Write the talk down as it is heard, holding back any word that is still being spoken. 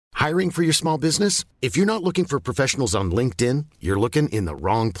Hiring for your small business? If you're not looking for professionals on LinkedIn, you're looking in the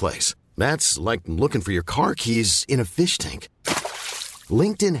wrong place. That's like looking for your car keys in a fish tank.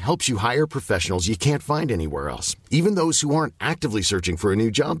 LinkedIn helps you hire professionals you can't find anywhere else, even those who aren't actively searching for a new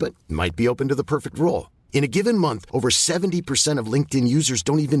job but might be open to the perfect role. In a given month, over 70% of LinkedIn users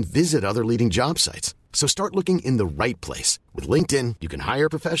don't even visit other leading job sites. So start looking in the right place. With LinkedIn, you can hire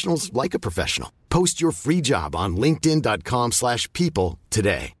professionals like a professional. Post your free job on linkedin.com/people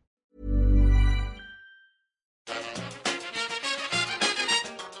today.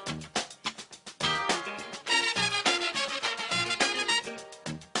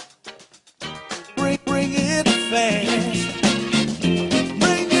 Bring it fast.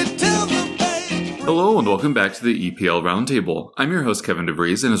 Bring it to the bank. Hello and welcome back to the EPL Roundtable. I'm your host, Kevin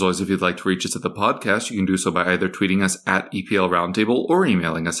DeVries, and as always, if you'd like to reach us at the podcast, you can do so by either tweeting us at EPL Roundtable or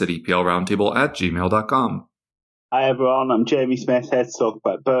emailing us at eplroundtable@gmail.com. Hi everyone, I'm Jamie Smith, here to talk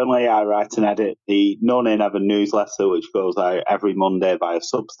about Burnley. I write and edit the No Nay Never newsletter, which goes out every Monday via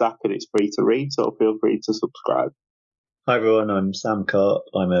Substack, and it's free to read, so feel free to subscribe. Hi everyone, I'm Sam Carp.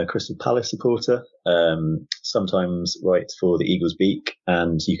 I'm a Crystal Palace supporter, sometimes write for the Eagles Beak,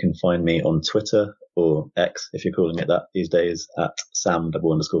 and you can find me on Twitter, or X if you're calling it that these days, at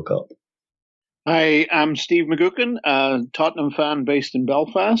Sam_Carp. Hi, I'm Steve McGuckin, a Tottenham fan based in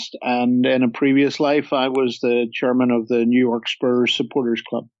Belfast, and in a previous life I was the chairman of the New York Spurs Supporters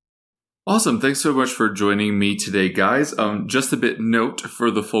Club. Awesome. Thanks so much for joining me today, guys. Just a bit note for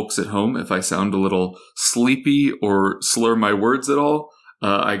the folks at home, if I sound a little sleepy or slur my words at all,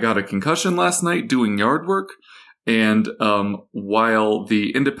 I got a concussion last night doing yard work. And while the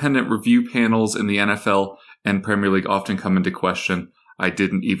independent review panels in the NFL and Premier League often come into question, I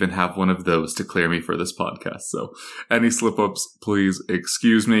didn't even have one of those to clear me for this podcast. So any slip-ups, please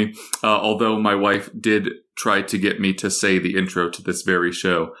excuse me. Although my wife did try to get me to say the intro to this very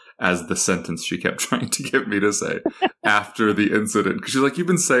show as the sentence she kept trying to get me to say after the incident. Because she's like, you've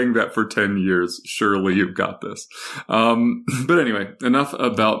been saying that for 10 years. Surely you've got this. But anyway, enough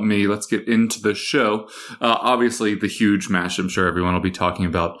about me. Let's get into the show. Obviously, the huge match I'm sure everyone will be talking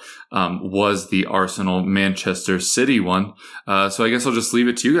about was the Arsenal-Manchester City one. So I guess I'll just leave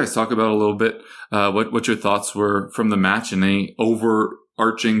it to you guys. Talk about a little bit what your thoughts were from the match and any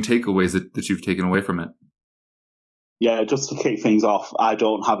overarching takeaways that you've taken away from it. Yeah, just to kick things off, I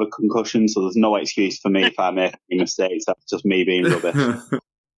don't have a concussion, so there's no excuse for me if I make any mistakes. That's just me being rubbish.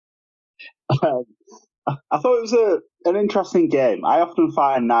 I thought it was an interesting game. I often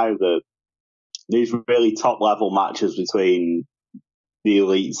find now that these really top-level matches between the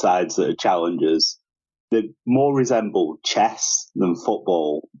elite sides that are challengers, they more resemble chess than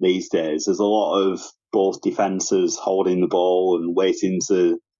football these days. There's a lot of both defences holding the ball and waiting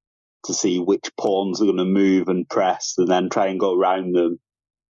to see which pawns are going to move and press and then try and go around them.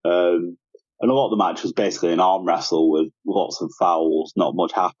 And a lot of the match was basically an arm wrestle with lots of fouls. Not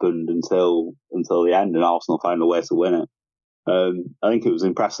much happened until the end, and Arsenal found a way to win it. I think it was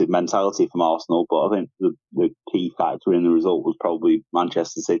impressive mentality from Arsenal, but I think the key factor in the result was probably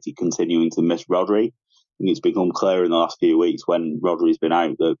Manchester City continuing to miss Rodri. I think it's become clear in the last few weeks when Rodri's been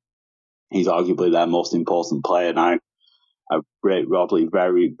out that he's arguably their most important player now. I rate Rodri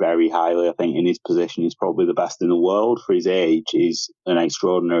very, very highly. I think in his position, he's probably the best in the world. For his age, he's an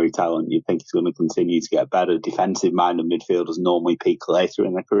extraordinary talent. You'd think he's going to continue to get better. Defensive-minded midfielders normally peak later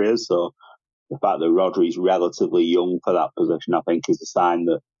in their careers. So the fact that Rodri's relatively young for that position, I think, is a sign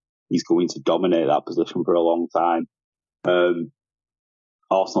that he's going to dominate that position for a long time.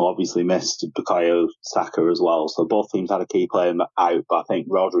 Arsenal obviously missed Bukayo Saka as well. So both teams had a key player out. But I think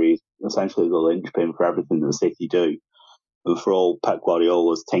Rodri is essentially the linchpin for everything that City do. And for all Pep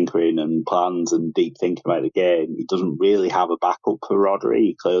Guardiola's tinkering and plans and deep thinking about the game, he doesn't really have a backup for Rodri.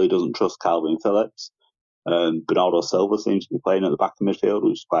 He clearly doesn't trust Calvin Phillips. Bernardo Silva seems to be playing at the back of midfield,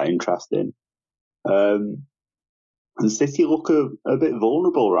 which is quite interesting. And City look a bit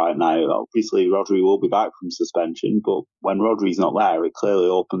vulnerable right now. Obviously, Rodri will be back from suspension, but when Rodri's not there, it clearly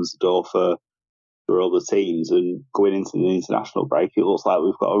opens the door for other teams. And going into the international break, it looks like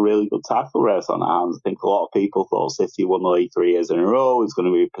we've got a really good title race on our hands. I think a lot of people thought City won the league 3 years in a row. It's going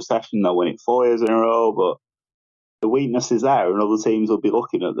to be a procession. They'll win it 4 years in a row. But the weakness is there, and other teams will be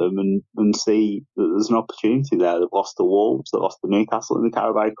looking at them and see that there's an opportunity there. They've lost to Wolves. They lost to Newcastle in the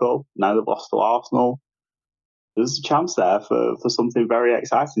Carabao Cup. Now they've lost to Arsenal. There's a chance there for something very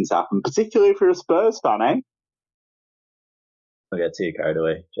exciting to happen, particularly if you're a Spurs fan, eh? I get too carried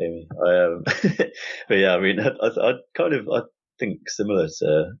away, Jamie. But yeah, I mean, I think similar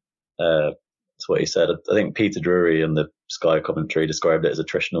to what he said. I think Peter Drury and the Sky commentary described it as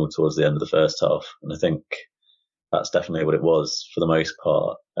attritional towards the end of the first half, and I think that's definitely what it was for the most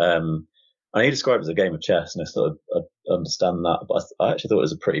part. And he described it as a game of chess, and I sort of I understand that, but I actually thought it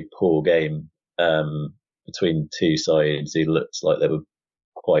was a pretty poor game between two sides who looked like they were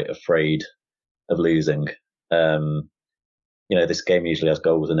quite afraid of losing. This game usually has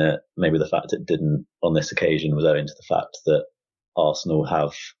goals in it. Maybe the fact it didn't on this occasion was owing to the fact that Arsenal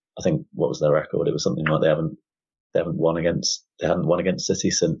have, I think, what was their record? It was something like they hadn't won against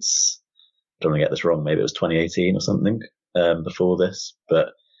City since, I don't want to get this wrong, maybe it was 2018 or something before this. But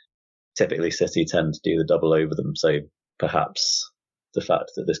typically City tend to do the double over them. So perhaps the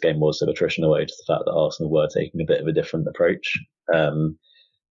fact that this game was so attrition away to the fact that Arsenal were taking a bit of a different approach.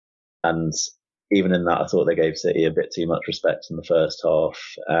 And even in that, I thought they gave City a bit too much respect in the first half,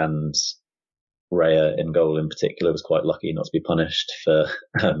 and Raya in goal in particular was quite lucky not to be punished for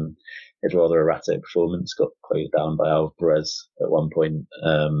his rather erratic performance. Got closed down by Alvarez at one point,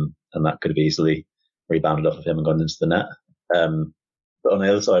 and that could have easily rebounded off of him and gone into the net. But on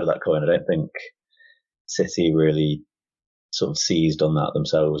the other side of that coin, I don't think City really sort of seized on that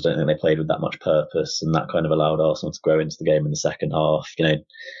themselves. I don't think they played with that much purpose, and that kind of allowed Arsenal to grow into the game in the second half.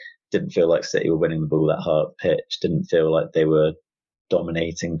 Didn't feel like City were winning the ball that hard pitch, didn't feel like they were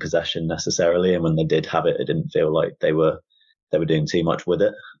dominating possession necessarily, and when they did have it, it didn't feel like they were doing too much with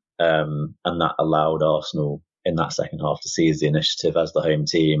it. And that allowed Arsenal in that second half to seize the initiative as the home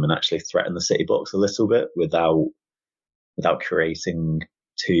team and actually threaten the City box a little bit without creating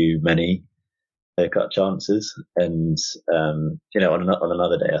too many clear-cut chances. And on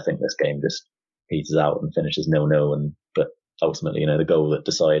another day, I think this game just peters out and finishes 0-0. But ultimately, the goal that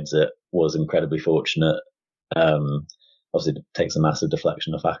decides it was incredibly fortunate. Obviously, it takes a massive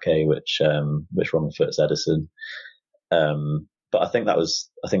deflection of Ake, which wrong foots Edison. But I think that was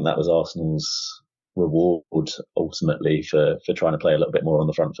Arsenal's reward ultimately for trying to play a little bit more on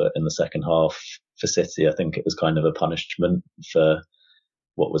the front foot in the second half. For City, I think it was kind of a punishment for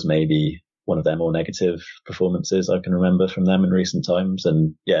what was maybe one of their more negative performances I can remember from them in recent times.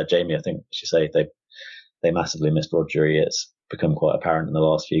 And yeah, Jamie, I think, as you say, they massively missed Rodri. It's become quite apparent in the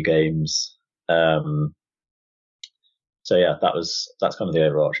last few games. So yeah, that's kind of the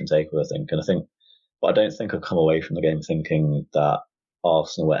overarching takeaway, I think. But I don't think I've come away from the game thinking that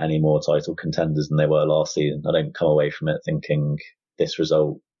Arsenal were any more title contenders than they were last season. I don't come away from it thinking this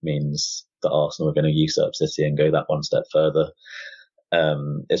result means that Arsenal are going to usurp City and go that one step further.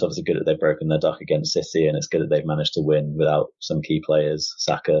 It's obviously good that they've broken their duck against City, and it's good that they've managed to win without some key players,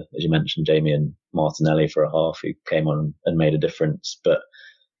 Saka, as you mentioned, Jamie, and Martinelli for a half, who came on and made a difference. But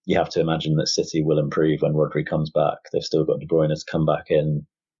you have to imagine that City will improve when Rodri comes back. They've still got De Bruyne to come back in.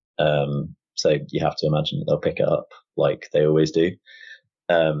 So you have to imagine that they'll pick it up like they always do.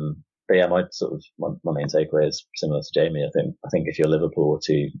 But yeah, my main takeaway is similar to Jamie. I think if you're Liverpool, or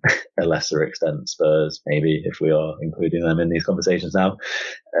to a lesser extent Spurs, maybe, if we are including them in these conversations now,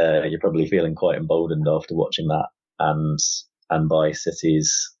 you're probably feeling quite emboldened after watching that and by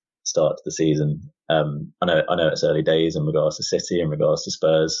City's start to the season. I know it's early days in regards to City, in regards to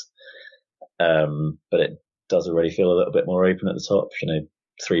Spurs, but it does already feel a little bit more open at the top.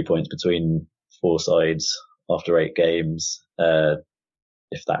 3 points between 4 sides after 8 games.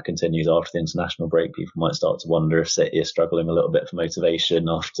 If that continues after the international break, people might start to wonder if City are struggling a little bit for motivation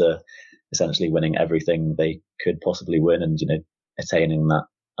after essentially winning everything they could possibly win and, attaining that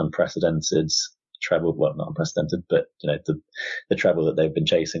unprecedented treble. Well, not unprecedented, but, the treble that they've been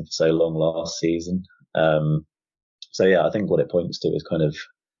chasing for so long last season. So yeah, I think what it points to is kind of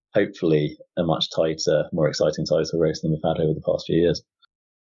hopefully a much tighter, more exciting title race than we've had over the past few years.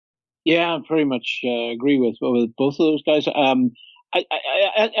 Yeah, I very much agree with both of those guys.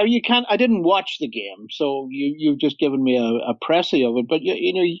 I didn't watch the game, so you've just given me a précis of it. But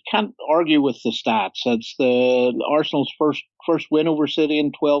you can't argue with the stats. It's the Arsenal's first win over City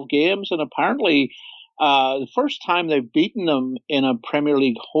in 12 games, and apparently the first time they've beaten them in a Premier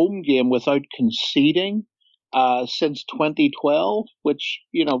League home game without conceding since 2012, which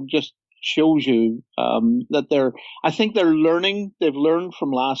just shows you that I think they're learning. They've learned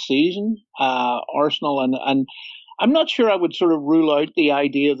from last season, Arsenal, and I'm not sure I would sort of rule out the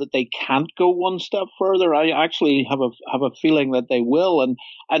idea that they can't go one step further. I actually have a feeling that they will.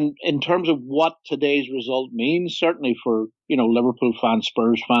 And in terms of what today's result means, certainly for, Liverpool fans,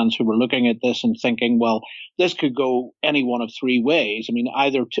 Spurs fans who were looking at this and thinking, well, this could go any one of 3 ways. I mean,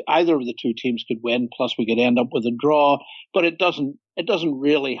 either of the 2 teams could win, plus we could end up with a draw, but it doesn't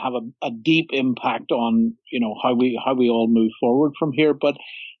really have a deep impact on, how we all move forward from here. But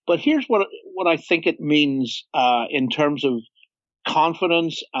here's what I think it means in terms of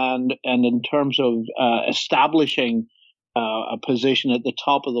confidence and in terms of establishing a position at the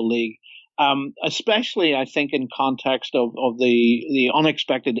top of the league. Especially, I think, in context of the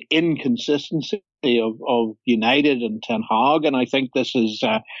unexpected inconsistency of United and Ten Hag, and I think this is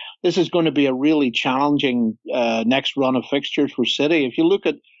going to be a really challenging next run of fixtures for City. If you look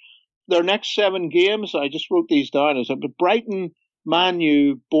at their next 7 games, I just wrote these down. Is Brighton, Man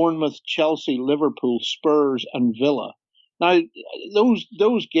U, Bournemouth, Chelsea, Liverpool, Spurs, and Villa. Now,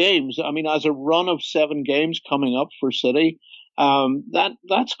 those games, I mean, as a run of 7 games coming up for City,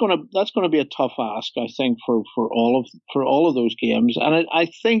 that's gonna be a tough ask, I think, for all of those games, and I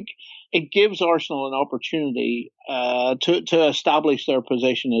think it gives Arsenal an opportunity to establish their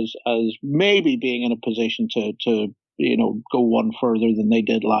position as maybe being in a position to go one further than they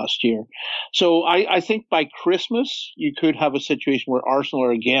did last year. So I think by Christmas you could have a situation where Arsenal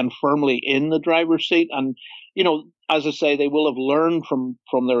are again firmly in the driver's seat, and as I say, they will have learned from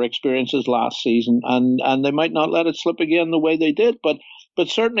their experiences last season, and they might not let it slip again the way they did. But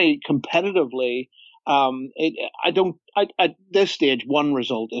certainly competitively, at this stage, one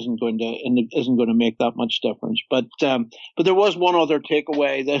result isn't going to make that much difference. But there was one other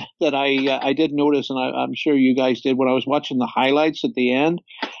takeaway that I did notice, and I'm sure you guys did when I was watching the highlights at the end.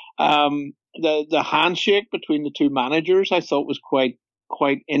 The handshake between the two managers I thought was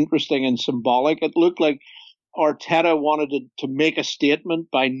quite interesting and symbolic. It looked like Arteta wanted to make a statement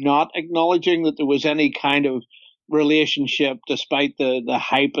by not acknowledging that there was any kind of relationship, despite the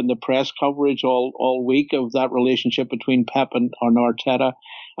hype and the press coverage all week of that relationship between Pep and Arteta.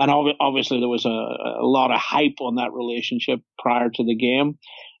 And obviously there was a lot of hype on that relationship prior to the game.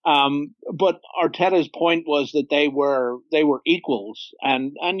 But Arteta's point was that they were equals,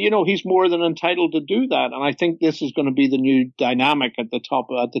 and he's more than entitled to do that. And I think this is going to be the new dynamic at the top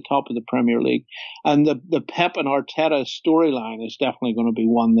of the Premier League. And the Pep and Arteta storyline is definitely going to be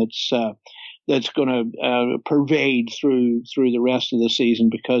one that's going to pervade through the rest of the season,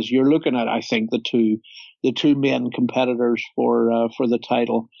 because you're looking at, I think, the two main competitors for the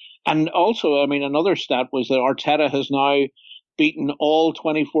title. And also, I mean, another stat was that Arteta has now beaten all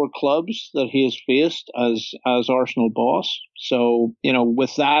 24 clubs that he has faced as Arsenal boss. So,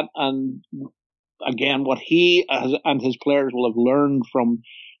 with that, and again, what he and his players will have learned from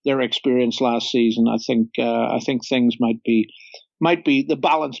their experience last season, I think things might be the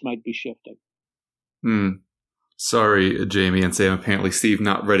balance might be shifting. Sorry, Jamie and Sam. Apparently, Steve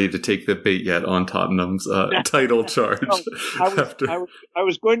not ready to take the bait yet on Tottenham's title charge. I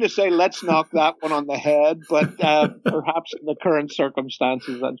was going to say let's knock that one on the head, but perhaps in the current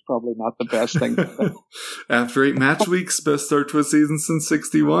circumstances, that's probably not the best thing to say. After 8 match weeks, best start to a season since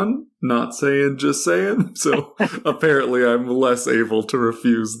 '61. Not saying, just saying. So apparently, I'm less able to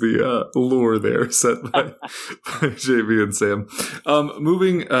refuse the lure there set by Jamie and Sam.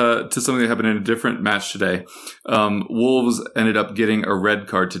 Moving to something that happened in a different match today. Wolves ended up getting a red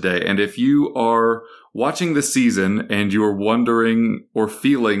card today. And if you are watching the season and you are wondering or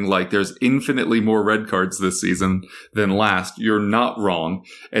feeling like there's infinitely more red cards this season than last, you're not wrong.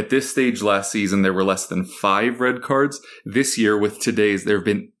 At this stage last season, there were less than 5 red cards. This year, with today's, there have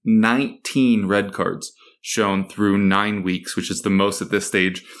been 19 red cards shown through 9 weeks, which is the most at this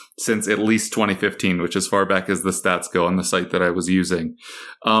stage since at least 2015, which is far back as the stats go on the site that I was using.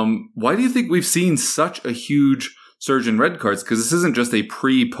 Why do you think we've seen such a huge surge in red cards? Because this isn't just a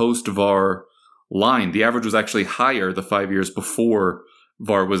pre-post VAR line. The average was actually higher the 5 years before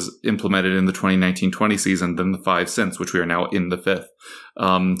VAR was implemented in the 2019-20 season than the 5 since, which we are now in the 5th.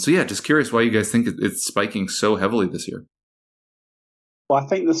 So yeah, just curious why you guys think it's spiking so heavily this year. Well, I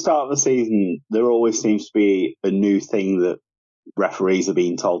think the start of the season, there always seems to be a new thing that referees are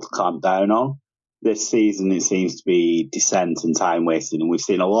being told to clamp down on. This season, it seems to be dissent and time wasting, and we've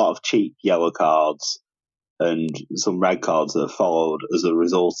seen a lot of cheap yellow cards and some red cards that have followed as a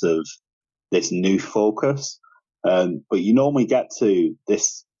result of this new focus. But you normally get to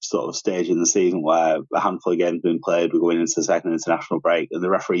this sort of stage in the season where a handful of games have been played, we're going into the second international break, and the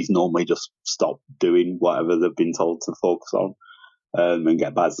referees normally just stop doing whatever they've been told to focus on. And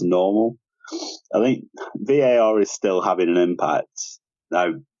get back to normal. I think VAR is still having an impact. Now,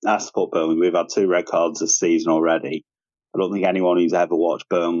 as for Burnley, we've had 2 red cards this season already. I don't think anyone who's ever watched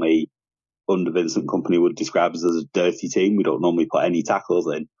Burnley under Vincent Kompany would describe us as a dirty team. We don't normally put any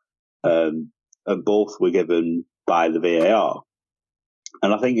tackles in. And both were given by the VAR.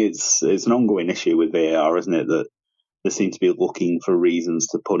 And I think it's an ongoing issue with VAR, isn't it, that they seem to be looking for reasons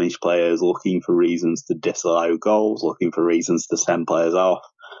to punish players, looking for reasons to disallow goals, looking for reasons to send players off.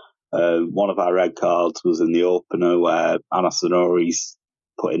 One of our red cards was in the opener where Anas Sonori's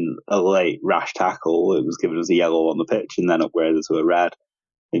put in a late rash tackle. It was given as a yellow on the pitch and then upgraded to a red.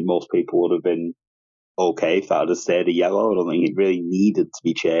 I think most people would have been okay if that had stayed a yellow. I don't think it really needed to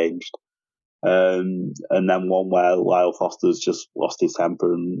be changed. And then one where Lyle Foster's just lost his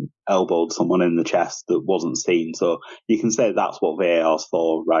temper and elbowed someone in the chest that wasn't seen. So you can say that's what VAR's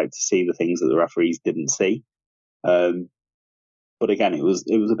for, right? To see the things that the referees didn't see. But again, it was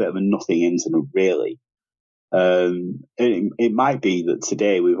a bit of a nothing incident, really. It might be that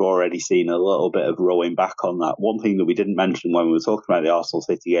today we've already seen a little bit of rowing back on that. One thing that we didn't mention when we were talking about the Arsenal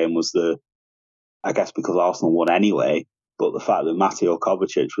City game was I guess because Arsenal won anyway, but the fact that Mateo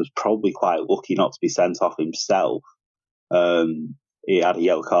Kovacic was probably quite lucky not to be sent off himself. He had a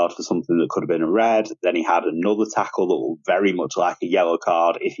yellow card for something that could have been a red. Then he had another tackle that looked very much like a yellow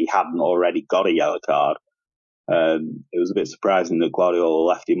card if he hadn't already got a yellow card. It was a bit surprising that Guardiola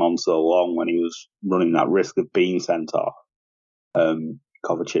left him on so long when he was running that risk of being sent off.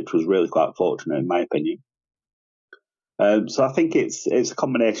 Kovacic was really quite fortunate, in my opinion. So I think it's a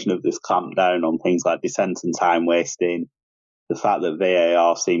combination of this clampdown on things like dissent and time wasting, the fact that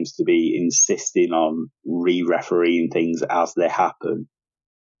VAR seems to be insisting on re-refereeing things as they happen.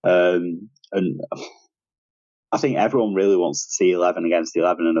 And I think everyone really wants to see 11 against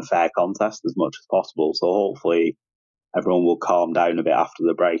 11 in a fair contest as much as possible. So hopefully everyone will calm down a bit after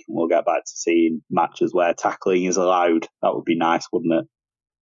the break and we'll get back to seeing matches where tackling is allowed. That would be nice, wouldn't it?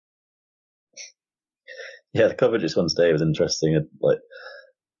 Yeah, the Kovacic one today was interesting. Like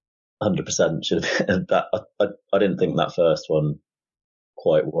 100% should have been that. I didn't think that first one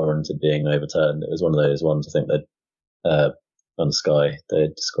quite warranted being overturned. It was one of those ones I think that on Sky they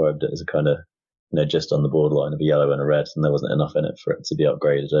described it as a kind of, just on the borderline of a yellow and a red, and there wasn't enough in it for it to be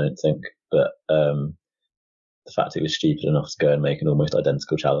upgraded, I don't think. But the fact it was stupid enough to go and make an almost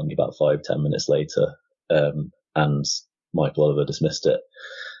identical challenge about 5-10 minutes later, and Michael Oliver dismissed it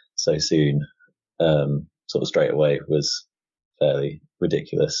so soon, sort of straight away, was fairly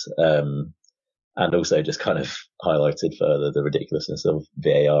ridiculous. And also just kind of highlighted further the ridiculousness of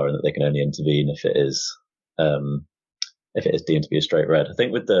VAR and that they can only intervene if it is deemed to be a straight red. I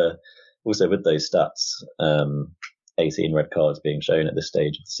think with those stats, 18 red cards being shown at this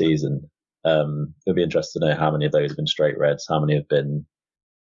stage of the season, it would be interesting to know how many of those have been straight reds, how many have been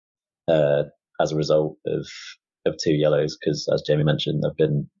as a result of 2 yellows, because as Jamie mentioned, there have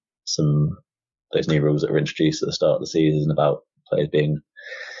been those new rules that were introduced at the start of the season about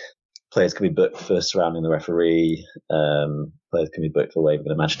players can be booked for surrounding the referee, players can be booked for waving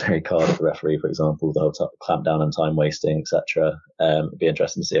an imaginary card at the referee, for example, the whole clamp down on time wasting, etc. It'd be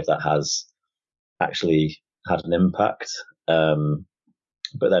interesting to see if that has actually had an impact.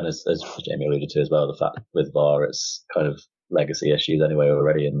 But then, as Jamie alluded to as well, the fact with VAR, it's kind of legacy issues anyway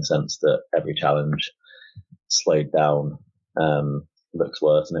already, in the sense that every challenge slowed down looks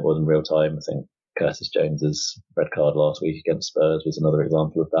worse than it was in real time. I think Curtis Jones's red card last week against Spurs was another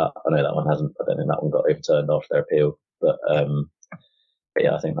example of that. I know that one hasn't. I don't think that one got overturned after their appeal, but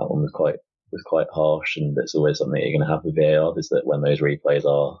yeah, I think that one was quite harsh, and it's always something that you're going to have with VAR, is that when those replays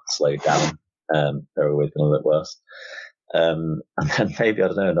are slowed down, they're always going to look worse. And then maybe, I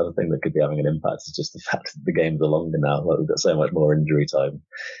don't know, another thing that could be having an impact is just the fact that the games are longer now. Like, we've got so much more injury time.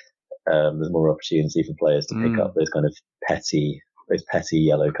 There's more opportunity for players to pick up those kind of petty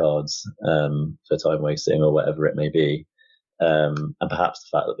yellow cards for time wasting or whatever it may be, and perhaps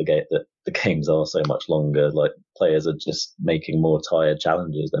the fact that the games are so much longer, like players are just making more tired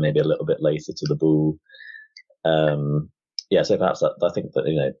challenges. They may be a little bit later to the ball. So perhaps I think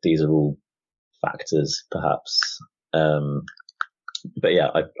that these are all factors, perhaps. But yeah,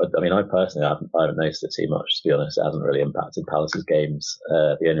 I mean, I personally I haven't noticed it too much, to be honest. It hasn't really impacted Palace's games.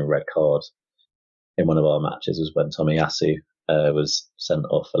 The only red card in one of our matches was when Tomiyasu was sent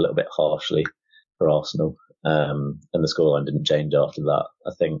off a little bit harshly for Arsenal, and the scoreline didn't change after that.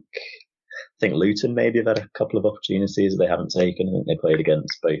 I think Luton maybe have had a couple of opportunities that they haven't taken. I think they played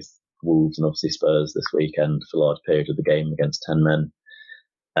against both Wolves and obviously Spurs this weekend for large periods of the game against 10 men.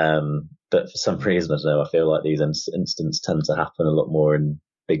 But for some reason, I don't know, I feel like these incidents tend to happen a lot more in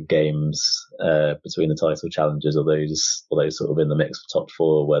big games between the title challenges or those sort of in the mix for top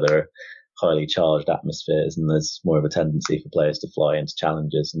 4, where there are highly charged atmospheres and there's more of a tendency for players to fly into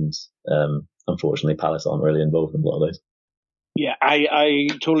challenges. And unfortunately, Palace aren't really involved in a lot of those. Yeah, I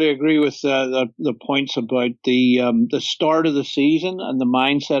totally agree with the points about the start of the season and the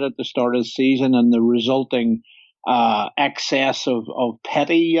mindset at the start of the season and the resulting excess of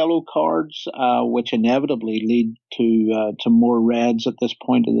petty yellow cards, which inevitably lead to more reds at this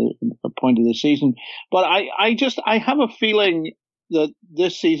point of the season. But I have a feeling that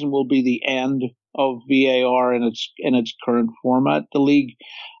this season will be the end of VAR in its current format. The league,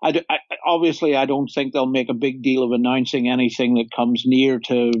 obviously, I don't think they'll make a big deal of announcing anything that comes near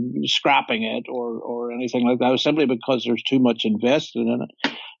to scrapping it or anything like that, simply because there's too much invested in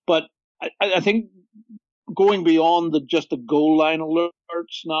it. But I think going beyond just the goal line alerts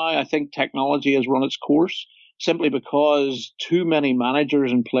now, I think technology has run its course simply because too many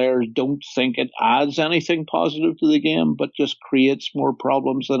managers and players don't think it adds anything positive to the game, but just creates more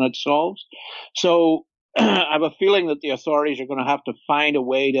problems than it solves. So I have a feeling that the authorities are going to have to find a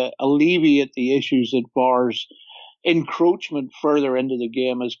way to alleviate the issues that VAR's encroachment further into the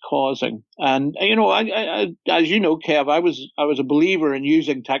game is causing. And as you know, Kev, I was a believer in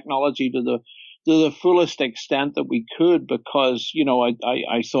using technology to the fullest extent that we could, because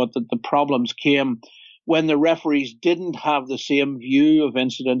I thought that the problems came when the referees didn't have the same view of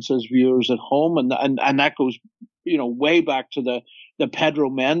incidents as viewers at home, and that goes way back to the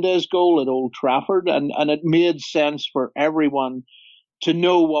Pedro Mendes goal at Old Trafford, and it made sense for everyone to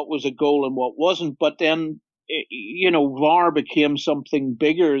know what was a goal and what wasn't. But then VAR became something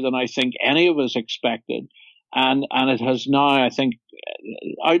bigger than I think any of us expected. And it has now, I think,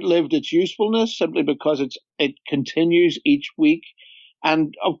 outlived its usefulness simply because it continues each week.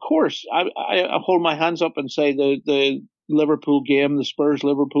 And of course, I hold my hands up and say the Liverpool game, the Spurs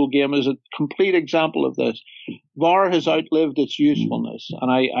Liverpool game, is a complete example of this. VAR has outlived its usefulness,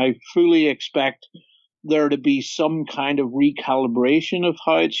 and I fully expect there to be some kind of recalibration of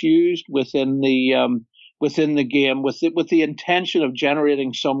how it's used within the game, with the intention of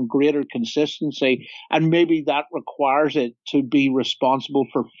generating some greater consistency, and maybe that requires it to be responsible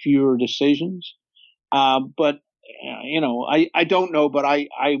for fewer decisions. But I don't know, but I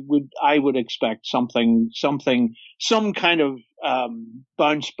would expect some kind of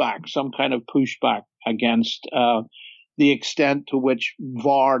bounce back, some kind of pushback against the extent to which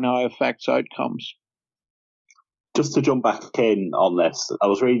VAR now affects outcomes. Just to jump back in on this, I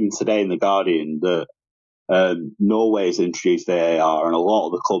was reading today in The Guardian that Norway's introduced VAR, and a lot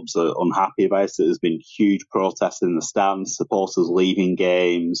of the clubs are unhappy about it. There's been huge protests in the stands, supporters leaving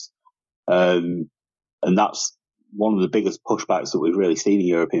games, and that's one of the biggest pushbacks that we've really seen in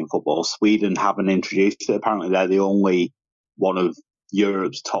European football. Sweden haven't introduced it. Apparently, they're the only one of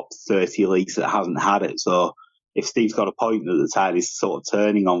Europe's top 30 leagues that hasn't had it. So if Steve's got a point that the tide is sort of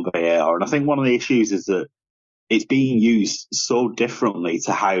turning on VAR, and I think one of the issues is that it's being used so differently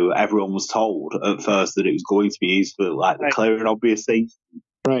to how everyone was told at first that it was going to be used for, like, the clear and obvious thing,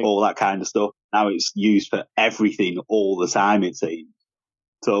 all that kind of stuff. Now it's used for everything all the time, it seems.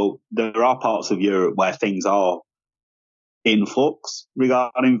 So there are parts of Europe where things are in flux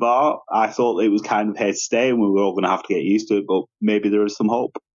regarding VAR. I thought it was kind of here to stay and we were all going to have to get used to it, but maybe there is some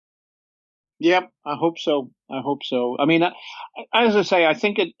hope. Yeah, I hope so. I mean, as I say, I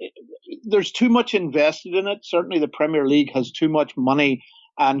think there's too much invested in it. Certainly the Premier League has too much money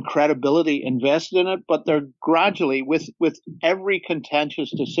and credibility invested in it, but they're gradually, with every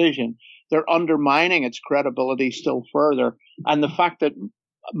contentious decision, they're undermining its credibility still further. And the fact that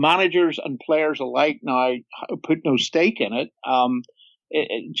managers and players alike now put no stake in it,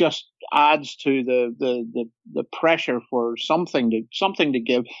 it just adds to the pressure for something to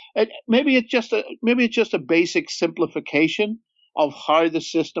give. Maybe it's just a basic simplification of how the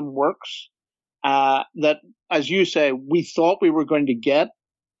system works. That, as you say, we thought we were going to get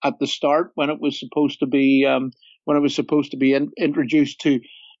at the start when it was supposed to be introduced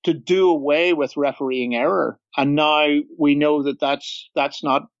to do away with refereeing error, and now we know that that's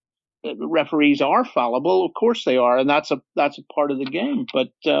not. Referees are fallible, of course they are, and that's a part of the game. But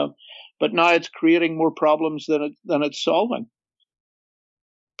now it's creating more problems than it's solving.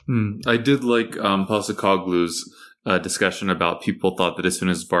 I did like Postecoglou's discussion about people thought that as soon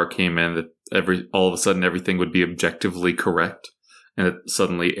as VAR came in, that all of a sudden everything would be objectively correct, and that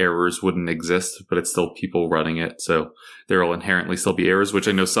suddenly errors wouldn't exist, but it's still people running it, so there will inherently still be errors, which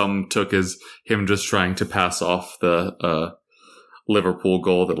I know some took as him just trying to pass off the Liverpool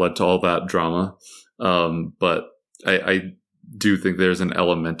goal that led to all that drama. But I do think there's an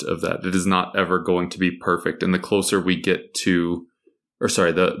element of that. It is not ever going to be perfect. And the closer we get to,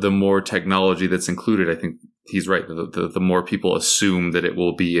 the more technology that's included, I think he's right. The more people assume that it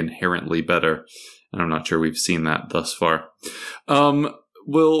will be inherently better. And I'm not sure we've seen that thus far.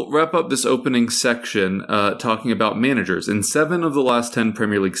 We'll wrap up this opening section talking about managers. In 7 of the last 10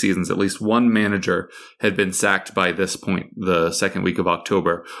 Premier League seasons, at least one manager had been sacked by this point, the second week of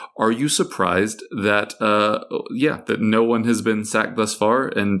October. Are you surprised that no one has been sacked thus far?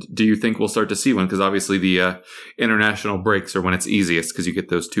 And do you think we'll start to see one? Because obviously the international breaks are when it's easiest because you get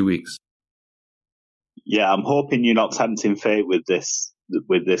those 2 weeks. Yeah, I'm hoping you're not tempting fate with this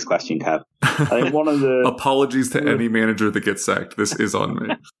question, Kev. I think one of the apologies to any manager that gets sacked. This is on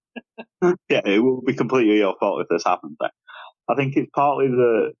me. Yeah, it will be completely your fault if this happens. Then I think it's partly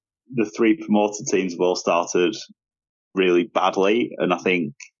the 3 promoted teams have all started really badly, and I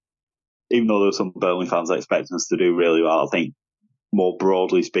think even though there were some Burnley fans expecting us to do really well, I think more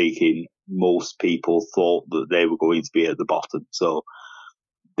broadly speaking, most people thought that they were going to be at the bottom. So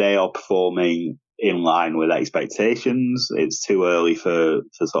they are performing in line with expectations. It's too early for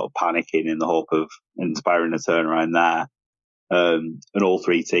sort of panicking in the hope of inspiring a turnaround there. And all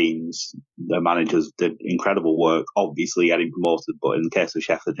three teams, their managers did incredible work, obviously getting promoted, but in the case of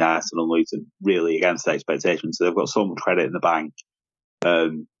Sheffield United and Luton, really against expectations. So they've got so much credit in the bank.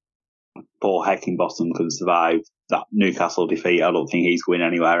 Paul Heckingbottom can survive that Newcastle defeat. I don't think he's going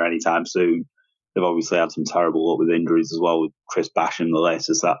anywhere anytime soon. They've obviously had some terrible luck with injuries as well, with Chris Basham, the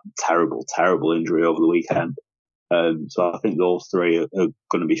latest, that terrible, terrible injury over the weekend. So I think those three are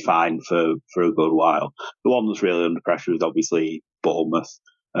going to be fine for a good while. The one that's really under pressure is obviously Bournemouth.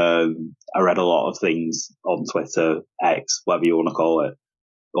 I read a lot of things on Twitter, X, whatever you want to call it,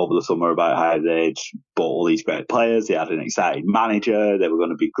 over the summer about how they'd bought all these great players. They had an exciting manager. They were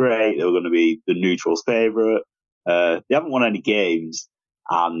going to be great. They were going to be the neutrals' favourite. They haven't won any games,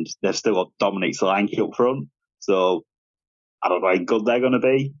 and they've still got Dominic Solanke up front. So I don't know how good they're going to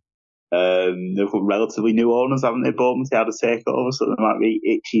be. They've got relatively new owners, haven't they, Bournemouth? They had a takeover, so there might be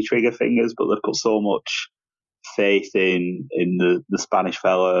itchy trigger fingers, but they've put so much faith in the Spanish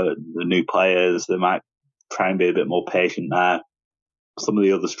fella, the new players. They might try and be a bit more patient there. Some of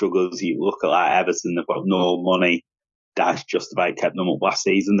the other struggles, you look at like Everton, they've got no money. Dash just about kept them up last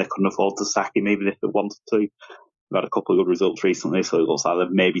season. They couldn't afford to sack him even if they wanted to. They've had a couple of good results recently, so it looks like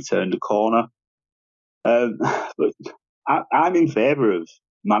they've maybe turned a corner. But I'm in favour of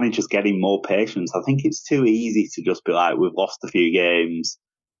managers getting more patience. I think it's too easy to just be like, we've lost a few games,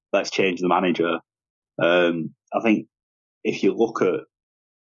 let's change the manager. I think if you look at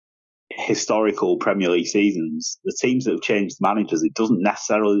historical Premier League seasons, the teams that have changed managers, it doesn't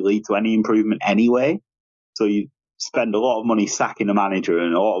necessarily lead to any improvement anyway. So you spend a lot of money sacking a manager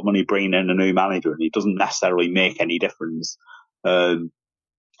and a lot of money bringing in a new manager, and it doesn't necessarily make any difference.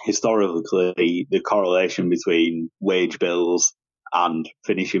 Historically, the correlation between wage bills and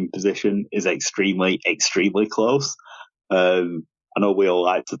finishing position is extremely, extremely close. I know we all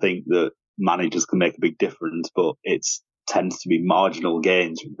like to think that managers can make a big difference, but it tends to be marginal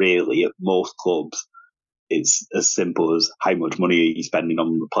gains, really, at most clubs. It's as simple as how much money are you spending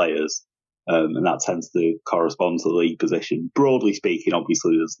on the players, and that tends to correspond to the league position. Broadly speaking,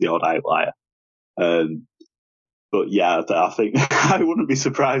 obviously, there's the odd outlier. But yeah, I think I wouldn't be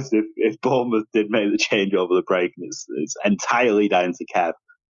surprised if Bournemouth did make the change over the break, and it's entirely down to Kev.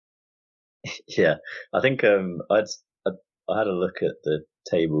 Yeah, I think I had a look at the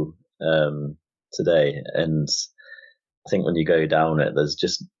table today, and I think when you go down it, there's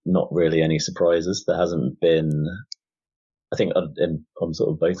just not really any surprises. There hasn't been, I think, on sort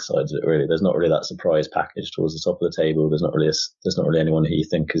of both sides of it, really. There's not really that surprise package towards the top of the table. There's not really anyone who you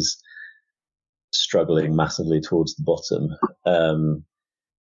think is struggling massively towards the bottom.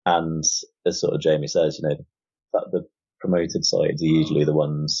 And as sort of Jamie says, that the promoted sides are usually the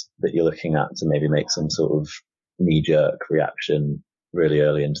ones that you're looking at to maybe make some sort of knee-jerk reaction really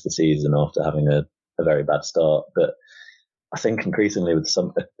early into the season after having a very bad start. But I think increasingly with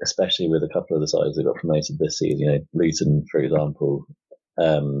especially with a couple of the sides that got promoted this season, Luton, for example,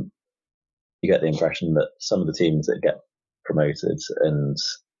 you get the impression that some of the teams that get promoted and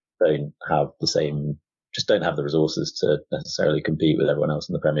don't have the resources to necessarily compete with everyone else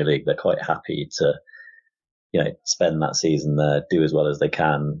in the Premier League. They're quite happy to, spend that season there, do as well as they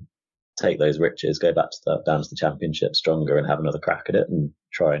can, take those riches, go back down to the Championship stronger and have another crack at it and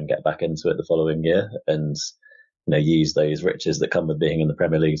try and get back into it the following year and, use those riches that come with being in the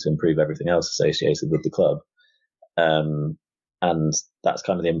Premier League to improve everything else associated with the club. And that's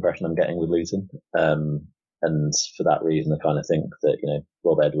kind of the impression I'm getting with Luton. And for that reason, I kind of think that,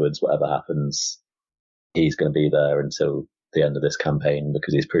 Rob Edwards, whatever happens, he's going to be there until the end of this campaign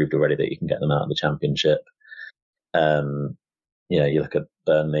because he's proved already that he can get them out of the Championship. You look at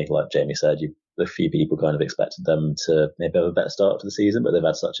Burnley, like Jamie said, a few people kind of expected them to maybe have a better start to the season, but they've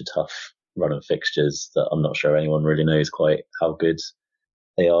had such a tough run of fixtures that I'm not sure anyone really knows quite how good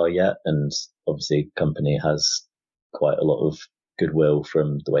they are yet. And obviously Company has quite a lot of goodwill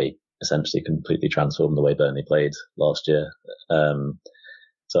from the way essentially completely transformed the way Burnley played last year.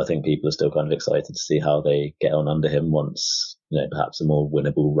 So I think people are still kind of excited to see how they get on under him once, perhaps a more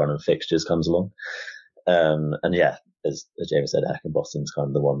winnable run of fixtures comes along. And yeah, as Jamie said, Heckingbottom's kind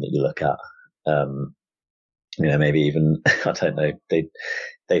of the one that you look at. Maybe even, I don't know,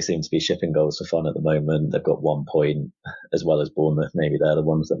 they seem to be shipping goals for fun at the moment. They've got 1 point, as well as Bournemouth. Maybe they're the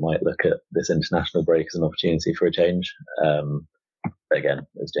ones that might look at this international break as an opportunity for a change. again,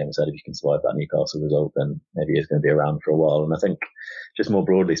 as James said, if you can survive that Newcastle result, then maybe he's going to be around for a while. And I think, just more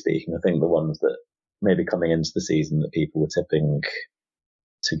broadly speaking, I think the ones that maybe coming into the season that people were tipping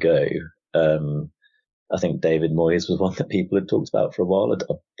to go, I think David Moyes was one that people had talked about for a while.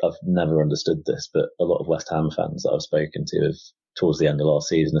 I've never understood this, but a lot of West Ham fans that I've spoken to have, towards the end of last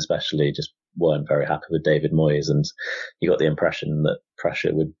season especially, just weren't very happy with David Moyes, and you got the impression that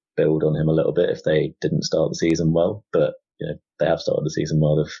pressure would build on him a little bit if they didn't start the season well. But they have started the season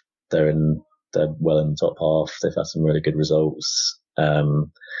well. They're well in the top half. They've had some really good results.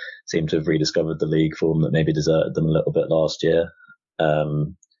 Seem to have rediscovered the league form that maybe deserted them a little bit last year.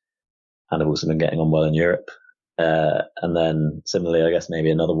 And have also been getting on well in Europe. And then similarly, I guess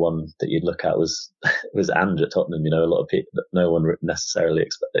maybe another one that you'd look at was Ange at Tottenham. A lot of people, no one necessarily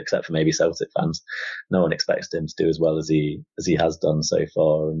except for maybe Celtic fans, no one expects him to do as well as he has done so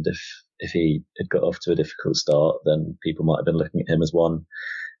far. And if he had got off to a difficult start, then people might have been looking at him as one.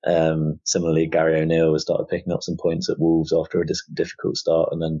 Similarly, Gary O'Neill has started picking up some points at Wolves after a difficult start,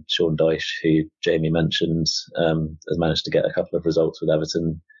 and then Sean Dyche, who Jamie mentioned, has managed to get a couple of results with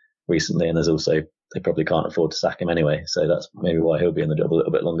Everton recently, and there's also, they probably can't afford to sack him anyway, so that's maybe why he'll be in the job a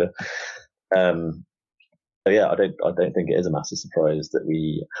little bit longer. So yeah, I don't think it is a massive surprise that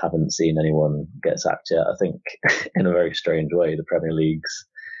we haven't seen anyone get sacked yet. I think in a very strange way, the Premier League's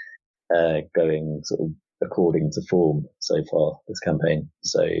going sort of according to form so far this campaign.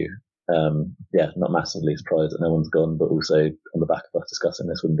 So yeah, not massively surprised that no one's gone, but also on the back of us discussing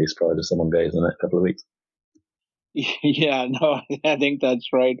this, wouldn't be surprised if someone goes in the next couple of weeks. Yeah, no, I think that's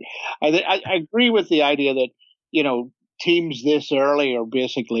right. I agree with the idea that, teams this early are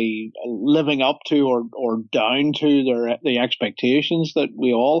basically living up to or down to the expectations that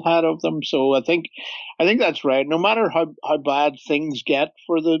we all had of them. So I think that's right. No matter how bad things get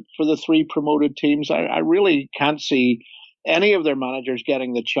for the three promoted teams, I really can't see any of their managers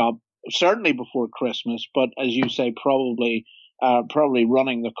getting the chop, certainly before Christmas, but as you say, probably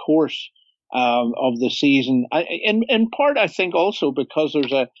running the course of the season. In part, I think also because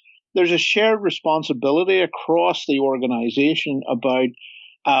there's a shared responsibility across the organization about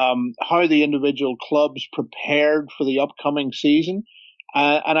how the individual clubs prepared for the upcoming season.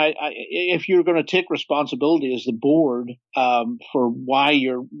 And if you're going to take responsibility as the board for why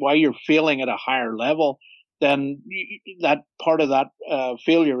you're failing at a higher level, then that part of that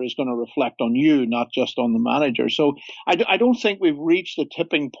failure is going to reflect on you, not just on the manager. So I don't think we've reached a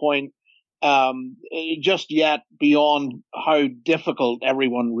tipping point just yet beyond how difficult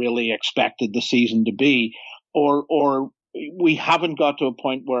everyone really expected the season to be, or we haven't got to a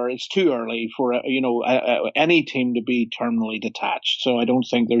point where it's too early for any team to be terminally detached. So I don't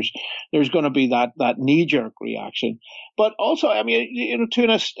think there's going to be that knee-jerk reaction. But also, I mean, to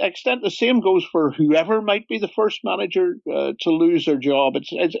an extent, the same goes for whoever might be the first manager to lose their job.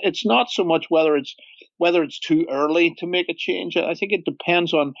 It's not so much whether it's too early to make a change. I think it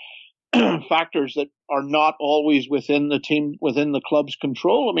depends on factors that are not always within the club's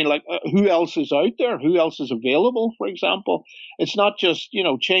control. I mean, like who else is out there? Who else is available? For example, it's not just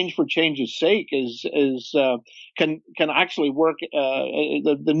change for change's sake. Can actually work.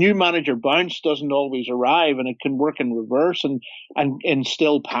 The new manager bounce doesn't always arrive, and it can work in reverse and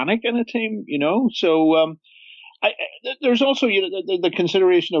instill panic in a team. So. There's also the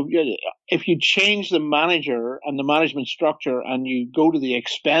consideration of if you change the manager and the management structure and you go to the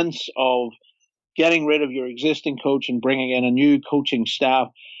expense of getting rid of your existing coach and bringing in a new coaching staff,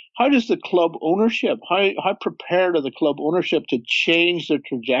 how does the club ownership, how prepared are the club ownership to change the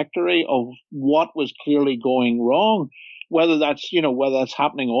trajectory of what was clearly going wrong, whether that's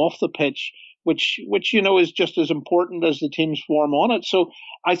happening off the pitch, which is just as important as the team's form on it. So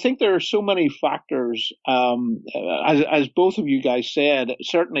I think there are so many factors, as both of you guys said.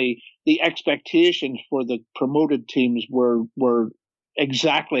 Certainly the expectations for the promoted teams were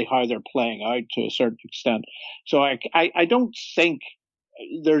exactly how they're playing out to a certain extent. So I don't think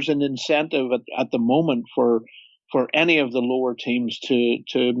there's an incentive at the moment for any of the lower teams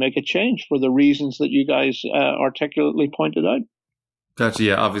to make a change for the reasons that you guys articulately pointed out. Gotcha.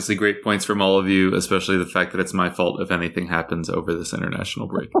 Yeah, obviously great points from all of you, especially the fact that it's my fault if anything happens over this international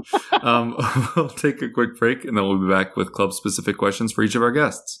break. We'll take a quick break and then we'll be back with club-specific questions for each of our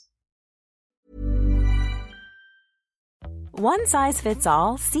guests. One size fits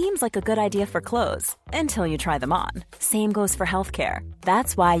all seems like a good idea for clothes until you try them on. Same goes for healthcare.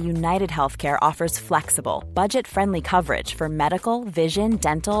 That's why United Healthcare offers flexible, budget-friendly coverage for medical, vision,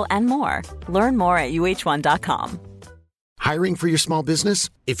 dental, and more. Learn more at uh1.com. Hiring for your small business?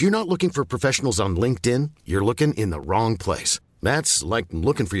 If you're not looking for professionals on LinkedIn, you're looking in the wrong place. That's like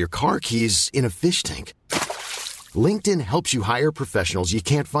looking for your car keys in a fish tank. LinkedIn helps you hire professionals you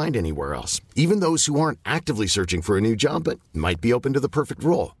can't find anywhere else, even those who aren't actively searching for a new job but might be open to the perfect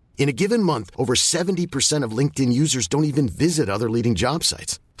role. In a given month, over 70% of LinkedIn users don't even visit other leading job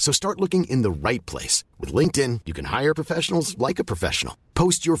sites. So start looking in the right place. With LinkedIn, you can hire professionals like a professional.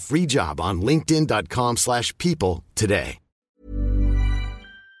 Post your free job on linkedin.com/people today.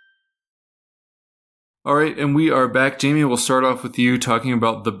 All right, and we are back. Jamie, we'll start off with you talking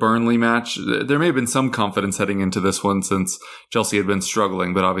about the Burnley match. There may have been some confidence heading into this one since Chelsea had been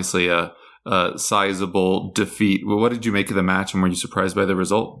struggling, but obviously a sizable defeat. Well, what did you make of the match, and were you surprised by the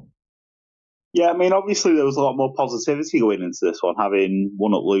result? Yeah, I mean, obviously there was a lot more positivity going into this one, having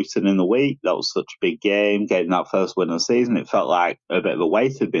won at Luton in the week. That was such a big game, getting that first win of the season. It felt like a bit of a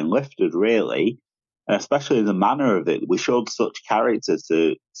weight had been lifted, really, and especially the manner of it. We showed such character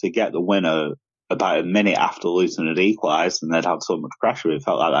to get the winner about a minute after Luton had equalised, and they'd had so much pressure. It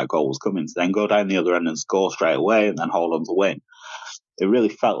felt like that goal was coming, to then go down the other end and score straight away and then hold on to win. It really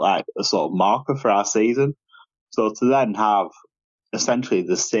felt like a sort of marker for our season. So to then have essentially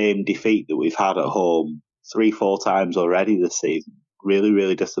the same defeat that we've had at home 3-4 times already this season, really,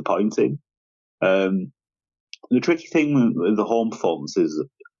 really disappointing. The tricky thing with the home performance is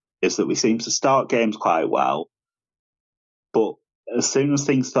that we seem to start games quite well, but as soon as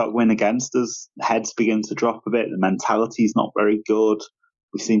things start going against us, heads begin to drop a bit. The mentality is not very good.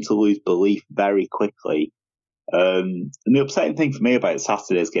 We seem to lose belief very quickly. And the upsetting thing for me about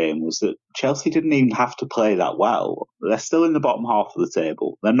Saturday's game was that Chelsea didn't even have to play that well. They're still in the bottom half of the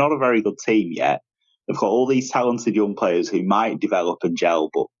table. They're not a very good team yet. They've got all these talented young players who might develop and gel,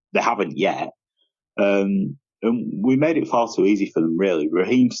 but they haven't yet. And we made it far too easy for them, really.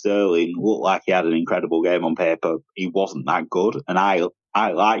 Raheem Sterling looked like he had an incredible game on paper. He wasn't that good, and I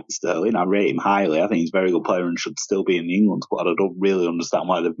like Sterling. I rate him highly. I think he's a very good player and should still be in the England squad. I don't really understand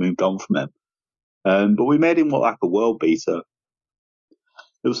why they've moved on from him. But we made him look like a world beater.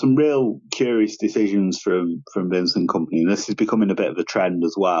 There were some real curious decisions from Vincent Kompany, and this is becoming a bit of a trend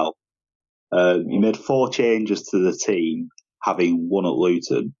as well. He made 4 changes to the team, having won at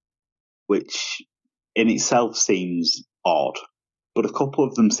Luton, which in itself seems odd, but a couple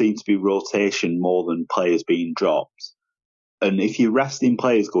of them seem to be rotation more than players being dropped. And if you're resting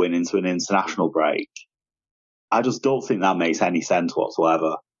players going into an international break, I just don't think that makes any sense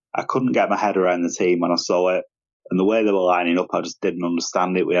whatsoever. I couldn't get my head around the team when I saw it, and the way they were lining up, I just didn't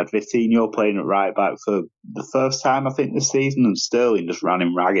understand it. We had Vitinho playing at right back for the first time, I think, this season, and Sterling just ran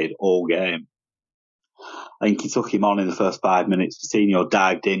him ragged all game. I think he took him on in the first 5 minutes. Vitinho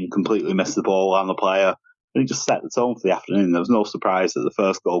dived in, completely missed the ball on the player, and he just set the tone for the afternoon. There was no surprise that the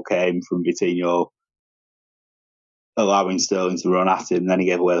first goal came from Vitinho allowing Sterling to run at him, then he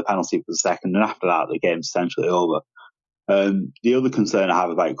gave away the penalty for the second, and after that, the game's essentially over. The other concern I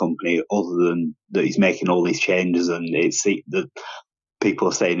have about Kompany, other than that he's making all these changes and it's that people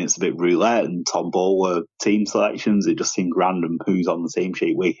are saying it's a bit roulette and tombola team selections, it just seems random who's on the team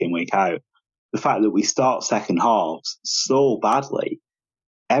sheet week in, week out. The fact that we start second halves so badly,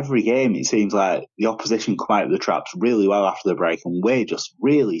 every game it seems like the opposition come out of the traps really well after the break and we're just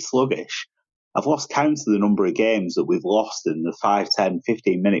really sluggish. I've lost count of the number of games that we've lost in the 5, 10,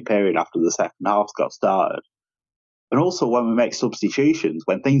 15 minute period after the second half's got started. And also when we make substitutions,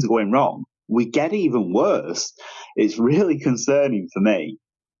 when things are going wrong, we get even worse. It's really concerning for me.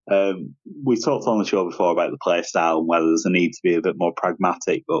 We talked on the show before about the play style and whether there's a need to be a bit more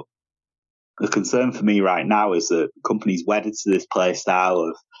pragmatic, but the concern for me right now is that Kompany's wedded to this play style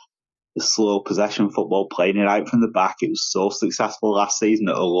of the slow possession football, playing it out from the back. It was so successful last season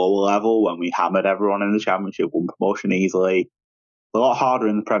at a lower level when we hammered everyone in the Championship, won promotion easily. A lot harder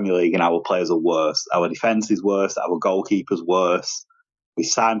in the Premier League and our players are worse. Our defence is worse, our goalkeeper's worse. We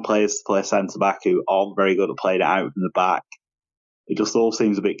signed players to play centre-back who aren't very good at playing it out from the back. It just all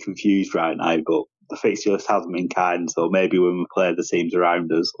seems a bit confused right now, but the fixture list hasn't been kind, so maybe when we play the teams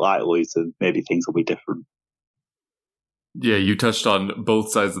around us, like Luton, maybe things will be different. Yeah, you touched on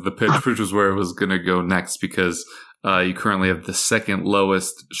both sides of the pitch, which was where I was going to go next, because you currently have the second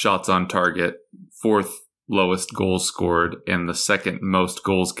lowest shots on target, 4th lowest goals scored, and the second most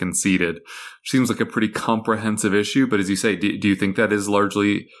goals conceded. Seems like a pretty comprehensive issue, but as you say, do you think that is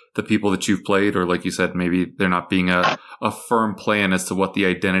largely the people that you've played, or like you said, maybe they're not being a firm plan as to what the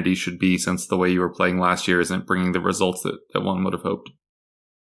identity should be, since the way you were playing last year isn't bringing the results that one would have hoped?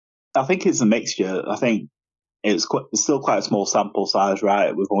 I think it's a mixture. I think it's still quite a small sample size,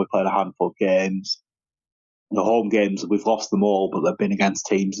 right? We've only played a handful of games. The home games, we've lost them all, but they've been against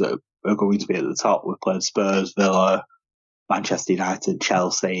teams that are going to be at the top. We've played Spurs, Villa, Manchester United,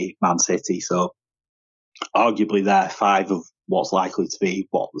 Chelsea, Man City. So arguably they're 5 of what's likely to be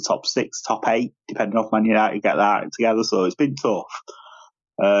the top 6, top 8, depending on Man United get that together. So it's been tough.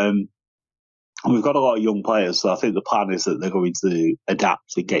 And we've got a lot of young players, so I think the plan is that they're going to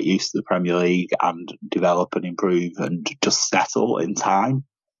adapt and get used to the Premier League and develop and improve and just settle in time.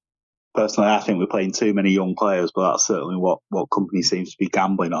 Personally, I think we're playing too many young players, but that's certainly what company seems to be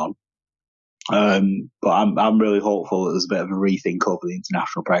gambling on. But I'm really hopeful that there's a bit of a rethink over the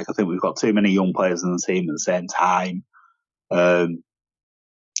international break. I think we've got too many young players in the team at the same time.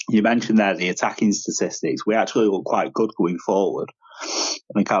 You mentioned there the attacking statistics. We actually look quite good going forward.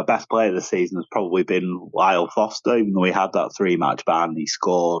 I think our best player this season has probably been Lyle Foster, even though he had that 3-match ban. He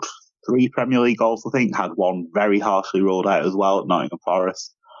scored 3 Premier League goals, I think, had one very harshly ruled out as well at Nottingham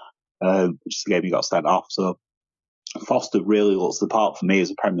Forest, which is the game he got sent off. So Foster really looks the part for me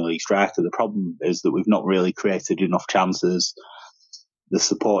as a Premier League striker. The problem is that we've not really created enough chances. The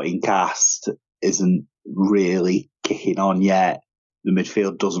supporting cast isn't really kicking on yet. The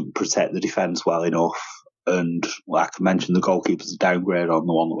midfield doesn't protect the defence well enough. And like I mentioned, the goalkeeper's a downgrade on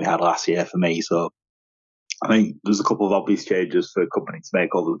the one that we had last year for me. So I think there's a couple of obvious changes for company to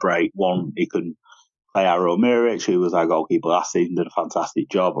make over the break. One, he can play Aro Muric, who was our goalkeeper last season, did a fantastic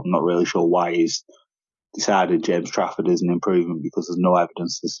job. I'm not really sure why he's decided James Trafford is an improvement, because there's no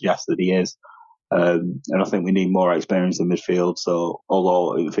evidence to suggest that he is. And I think we need more experience in midfield. So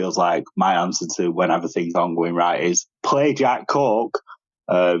although it feels like my answer to when everything's ongoing right is play Jack Cork,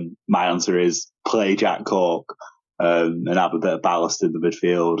 my answer is play Jack Cork and have a bit of ballast in the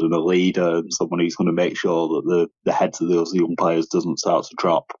midfield and a leader and someone who's going to make sure that the heads of those young players doesn't start to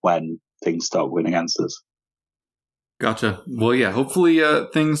drop when things start going against us. Gotcha. Well, yeah, hopefully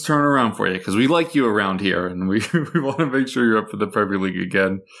things turn around for you, because we like you around here, and we want to make sure you're up for the Premier League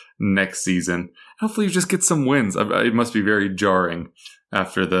again next season. Hopefully you just get some wins. It must be very jarring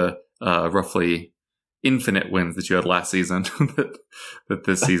after the roughly infinite wins that you had last season that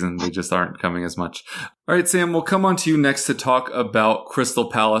this season they just aren't coming as much. All right, Sam, we'll come on to you next to talk about Crystal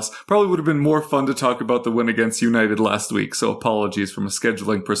Palace. Probably would have been more fun to talk about the win against United last week, so apologies from a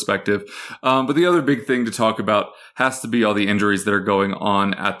scheduling perspective. But the other big thing to talk about has to be all the injuries that are going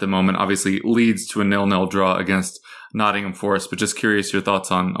on at the moment. Obviously, leads to a 0-0 draw against Nottingham Forest, but just curious your thoughts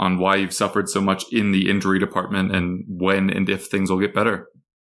on why you've suffered so much in the injury department and when and if things will get better.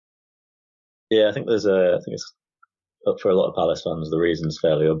 Yeah, I think it's for a lot of Palace fans, the reason's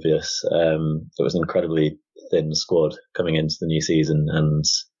fairly obvious. It was an incredibly thin squad coming into the new season, and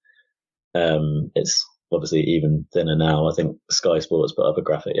it's obviously even thinner now. I think Sky Sports put up a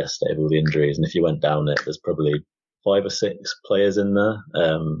graphic yesterday of all the injuries, and if you went down it, there's probably 5 or 6 players in there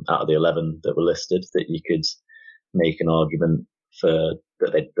out of the 11 that were listed that you could make an argument for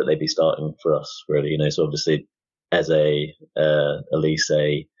that they'd be starting for us, really. So obviously Eze, Elise,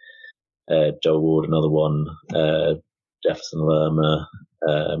 Joel Ward, another one, Jefferson Lerma,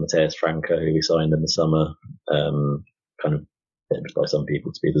 Mateus Franco, who we signed in the summer, kind of picked by some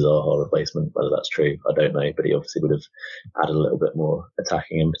people to be the Zaha replacement. Whether that's true, I don't know, but he obviously would have added a little bit more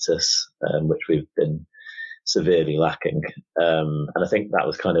attacking impetus, which we've been severely lacking. And I think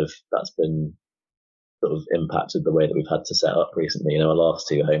that's been sort of impacted the way that we've had to set up recently. Our last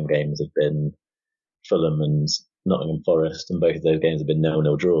 2 home games have been Fulham and Nottingham Forest, and both of those games have been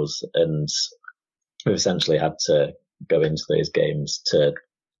 0-0 draws, and we've essentially had to go into those games to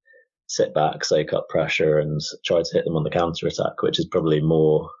sit back, soak up pressure, and try to hit them on the counter attack, which is probably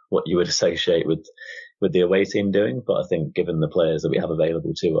more what you would associate with the away team doing. But I think given the players that we have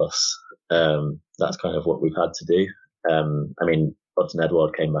available to us, that's kind of what we've had to do. Hudson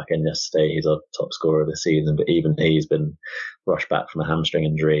Edouard came back in yesterday. He's our top scorer of the season, but even he's been rushed back from a hamstring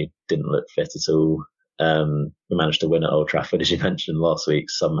injury, didn't look fit at all. We managed to win at Old Trafford, as you mentioned last week,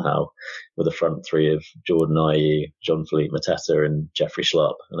 somehow, with a front 3 of Jordan Ayew, Jean-Philippe Mateta and Jeffrey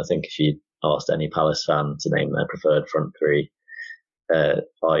Schlupp. And I think if you asked any Palace fan to name their preferred front 3,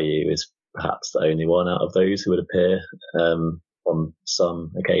 Ayew is perhaps the only one out of those who would appear on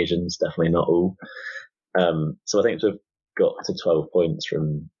some occasions, definitely not all. So I think to have got to 12 points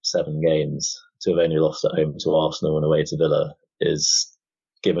from 7 games, to have only lost at home to Arsenal and away to Villa is,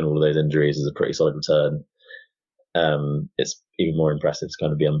 given all of those injuries, is a pretty solid return. It's even more impressive to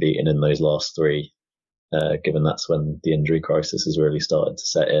kind of be unbeaten in those last 3, given that's when the injury crisis has really started to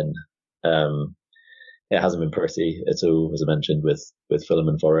set in. It hasn't been pretty at all, as I mentioned, with Fulham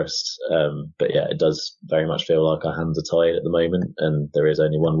and Forest. But yeah, it does very much feel like our hands are tied at the moment, and there is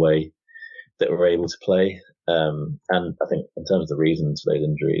only one way that we're able to play. And I think in terms of the reasons for those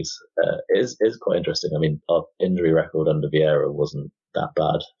injuries, it is quite interesting. I mean, our injury record under Vieira wasn't that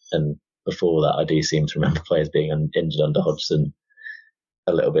bad, and before that I do seem to remember players being injured under Hodgson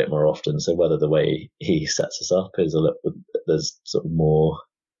a little bit more often. So whether the way he sets us up is there's sort of more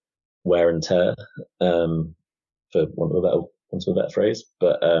wear and tear, for want of a better phrase.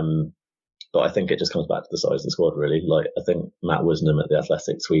 But I think it just comes back to the size of the squad, really. Like, I think Matt Wisnam at The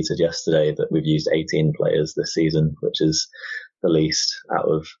Athletic tweeted yesterday that we've used 18 players this season, which is the least out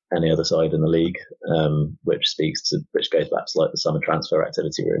of any other side in the league, which goes back to like the summer transfer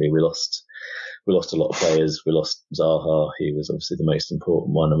activity, really. We lost a lot of players. We lost Zaha, he was obviously the most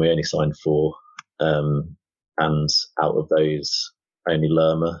important one, and we only signed 4. And out of those, only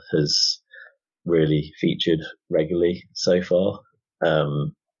Lerma has really featured regularly so far.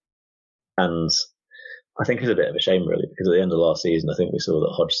 And I think it's a bit of a shame, really, because at the end of last season, I think we saw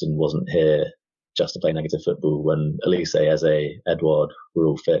that Hodgson wasn't here just to play negative football. When Elise, Eze, Edouard were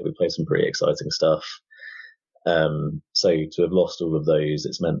all fit, we played some pretty exciting stuff. So to have lost all of those,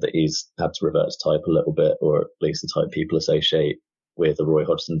 it's meant that he's had to revert to type a little bit, or at least the type people associate with the Roy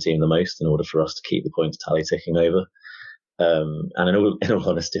Hodgson team the most, in order for us to keep the points tally ticking over. And in all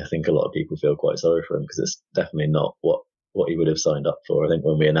honesty, I think a lot of people feel quite sorry for him, because it's definitely not what he would have signed up for. I think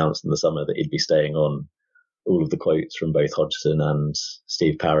when we announced in the summer that he'd be staying on, all of the quotes from both Hodgson and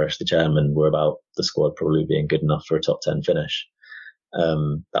Steve Parish, the chairman, were about the squad probably being good enough for a top 10 finish.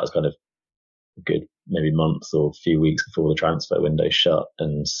 That was kind of a good maybe month or few weeks before the transfer window shut.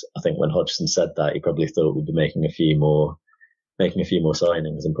 And I think when Hodgson said that, he probably thought we'd be making a few more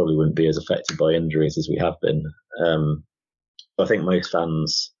signings and probably wouldn't be as affected by injuries as we have been. I think most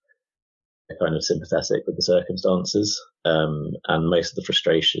fans are kind of sympathetic with the circumstances, and most of the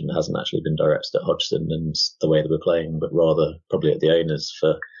frustration hasn't actually been directed at Hodgson and the way that we're playing, but rather probably at the owners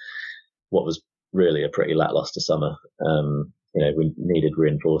for what was really a pretty lacklustre summer. We needed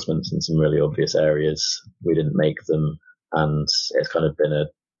reinforcements in some really obvious areas. We didn't make them, and it's kind of been a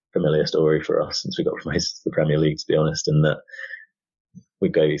familiar story for us since we got promoted to the Premier League, to be honest, in that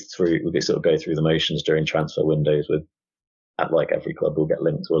we sort of go through the motions during transfer windows with, like every club, will get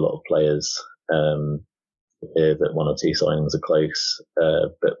linked to a lot of players. Hear that 1 or 2 signings are close,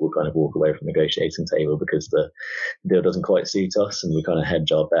 but we'll kind of walk away from the negotiating table because the deal doesn't quite suit us, and we kind of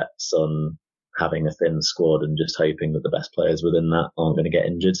hedge our bets on having a thin squad and just hoping that the best players within that aren't going to get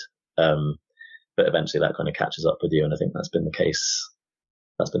injured. But eventually that kind of catches up with you, and I think that's been the case.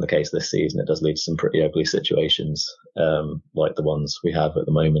 That's been the case this season. It does lead to some pretty ugly situations, like the ones we have at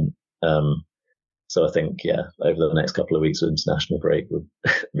the moment. So I think, over the next couple of weeks of international break, we'll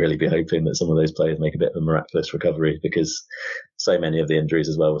really be hoping that some of those players make a bit of a miraculous recovery, because so many of the injuries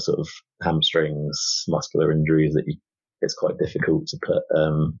as well were sort of hamstrings, muscular injuries, that it's quite difficult to put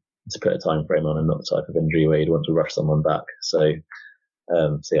a time frame on, and not the type of injury where you'd want to rush someone back. So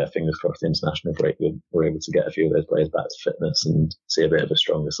fingers crossed the international break, we're able to get a few of those players back to fitness and see a bit of a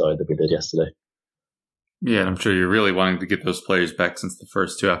stronger side than we did yesterday. Yeah, and I'm sure you're really wanting to get those players back, since the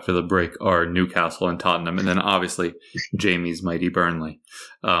first 2 after the break are Newcastle and Tottenham, and then obviously Jamie's mighty Burnley.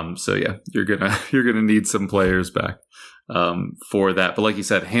 You're gonna need some players back for that. But like you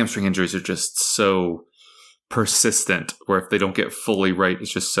said, hamstring injuries are just so persistent, where if they don't get fully right,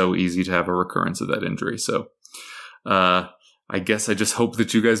 it's just so easy to have a recurrence of that injury. So I guess I just hope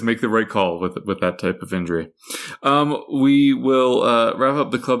that you guys make the right call with that type of injury. We will wrap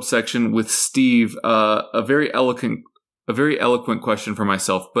up the club section with Steve. A very eloquent question for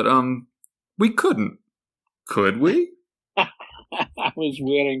myself, but we couldn't. Could we? I was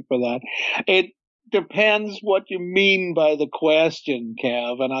waiting for that. It depends what you mean by the question,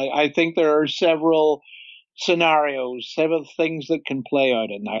 Kev, and I think there are several scenarios, several things that can play out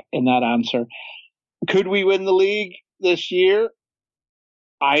in that answer. Could we win the league this year?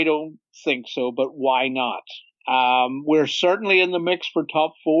 I don't think so, but why not? We're certainly in the mix for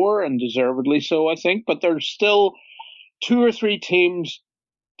top 4, and deservedly so, I think, but there's still 2 or 3 teams,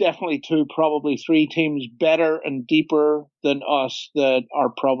 definitely 2, probably 3 teams better and deeper than us that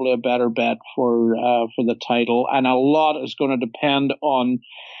are probably a better bet for the title, and a lot is going to depend on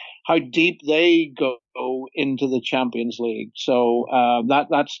how deep they go into the Champions League. So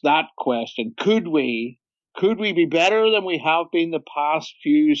that's that question. Could we be better than we have been the past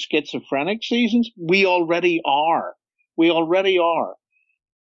few schizophrenic seasons? We already are.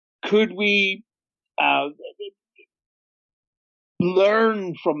 Could we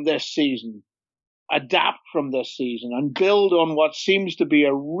learn from this season, adapt from this season, and build on what seems to be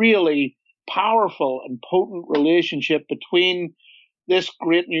a really powerful and potent relationship between this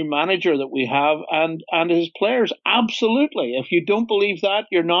great new manager that we have and his players? Absolutely. If you don't believe that,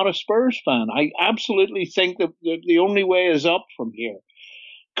 you're not a Spurs fan. I absolutely think that the only way is up from here.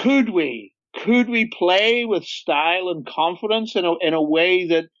 Could we play with style and confidence in a way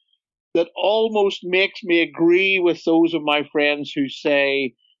that that almost makes me agree with those of my friends who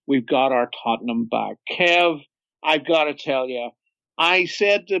say we've got our Tottenham back. Kev, I've got to tell you, I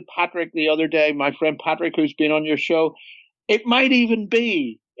said to Patrick the other day, my friend Patrick, who's been on your show, it might even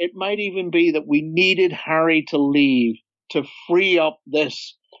be that we needed Harry to leave to free up the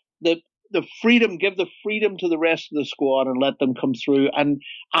freedom, give the freedom to the rest of the squad and let them come through. And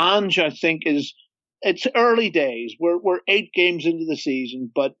Ange, I think, it's early days. We're 8 games into the season,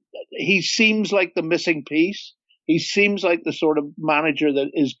 but he seems like the missing piece. He seems like the sort of manager that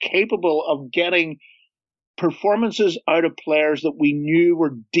is capable of getting performances out of players that we knew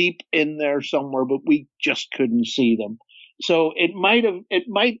were deep in there somewhere, but we just couldn't see them. So it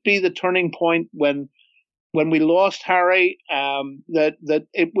might be the turning point when we lost Harry, that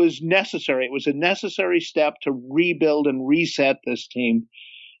it was necessary. It was a necessary step to rebuild and reset this team.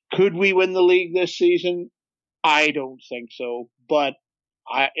 Could we win the league this season? I don't think so, but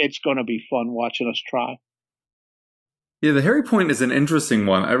it's going to be fun watching us try. Yeah, the Harry point is an interesting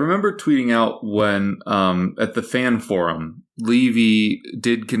one. I remember tweeting out when, at the fan forum, Levy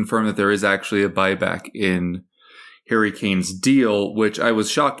did confirm that there is actually a buyback in Harry Kane's deal, which I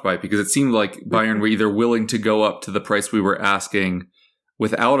was shocked by because it seemed like Bayern were either willing to go up to the price we were asking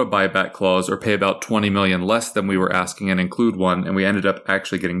without a buyback clause or pay about 20 million less than we were asking and include one. And we ended up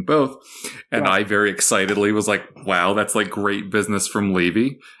actually getting both. And I very excitedly was like, wow, that's like great business from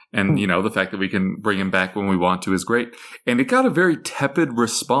Levy. And, you know, the fact that we can bring him back when we want to is great. And it got a very tepid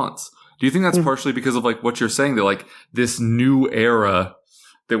response. Do you think that's partially because of like what you're saying, that like this new era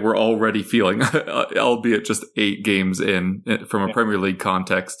that we're already feeling, albeit just 8 games in from a Premier League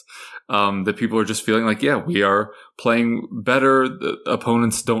context, that people are just feeling like, yeah, we are playing better. The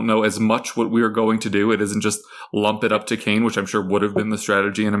opponents don't know as much what we are going to do. It isn't just lump it up to Kane, which I'm sure would have been the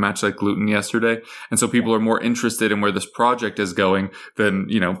strategy in a match like Luton yesterday. And so people are more interested in where this project is going than,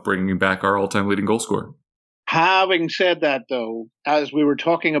 you know, bringing back our all-time leading goal scorer. Having said that, though, as we were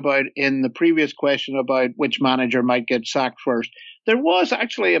talking about in the previous question about which manager might get sacked first, there was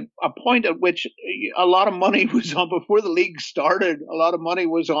actually a point at which a lot of money was on, before the league started, a lot of money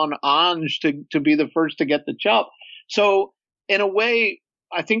was on Ange to be the first to get the job. So in a way,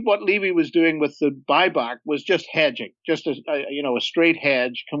 I think what Levy was doing with the buyback was just hedging, just a straight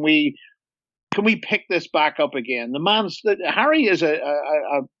hedge. Can we pick this back up again? Harry is a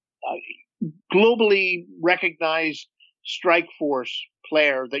globally recognized strike force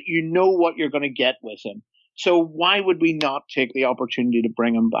player that you know what you're going to get with him. So why would we not take the opportunity to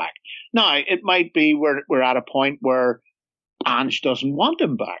bring him back? Now, it might be we're at a point where Ange doesn't want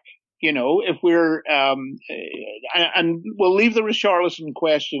him back. You know, if we're and we'll leave the Richarlison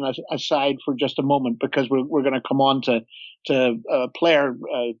question aside for just a moment because we're going to come on to player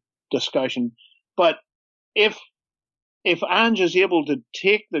discussion. But if Ange is able to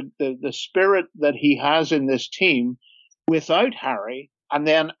take the spirit that he has in this team without Harry and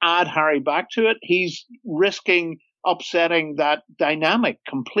then add Harry back to it, he's risking upsetting that dynamic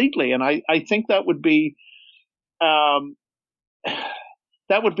completely. And I think that would be a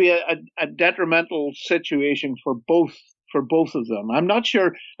detrimental situation for both of them. I'm not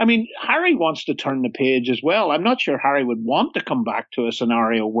sure. I mean, Harry wants to turn the page as well. I'm not sure Harry would want to come back to a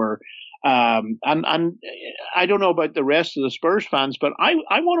scenario where and I don't know about the rest of the Spurs fans, but I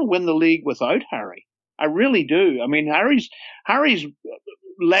want to win the league without Harry. I really do. I mean, Harry's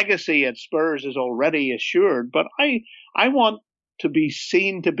legacy at Spurs is already assured, but I want to be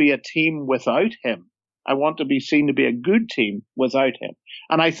seen to be a team without him. I want to be seen to be a good team without him.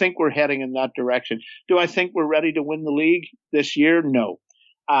 And I think we're heading in that direction. Do I think we're ready to win the league this year? No.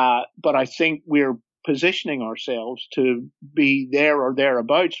 But I think we're positioning ourselves to be there or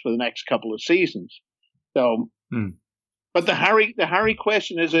thereabouts for the next couple of seasons. So, but the Harry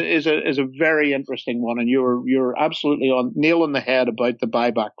question is a very interesting one, and you're absolutely on nail on the head about the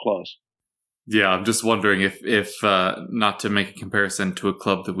buyback clause. Yeah, I'm just wondering if not to make a comparison to a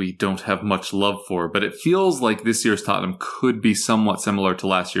club that we don't have much love for, but it feels like this year's Tottenham could be somewhat similar to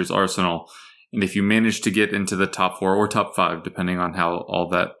last year's Arsenal. And if you manage to get into the top 4 or top 5, depending on how all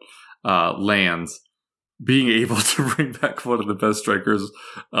that lands, being able to bring back one of the best strikers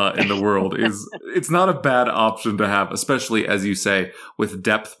in the world it's not a bad option to have, especially, as you say, with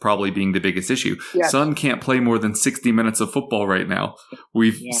depth probably being the biggest issue. Yes. Son can't play more than 60 minutes of football right now.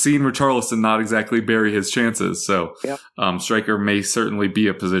 We've seen Richarlison not exactly bury his chances. So striker may certainly be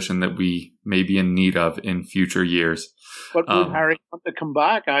a position that we may be in need of in future years. But would Harry want to come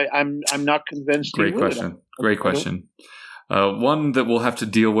back? I'm not convinced. Great question. one that we'll have to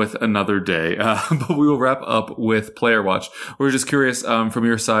deal with another day. But we will wrap up with Player Watch. We're just curious from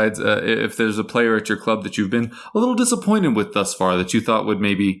your sides if there's a player at your club that you've been a little disappointed with thus far that you thought would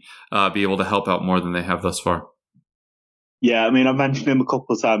maybe be able to help out more than they have thus far. Yeah, I mean, I've mentioned him a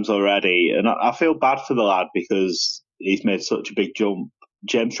couple of times already, and I feel bad for the lad because he's made such a big jump.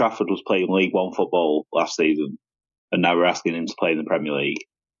 James Trafford was playing League One football last season, and now we're asking him to play in the Premier League.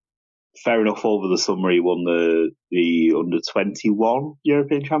 Fair enough, over the summer he won the under-21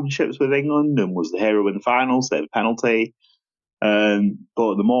 European Championships with England and was the hero in the final, saved a penalty. But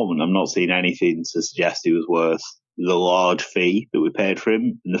at the moment, I'm not seeing anything to suggest he was worth the large fee that we paid for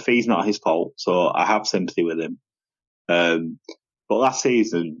him. And the fee's not his fault, so I have sympathy with him. But last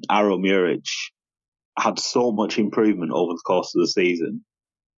season, Aro Muric had so much improvement over the course of the season.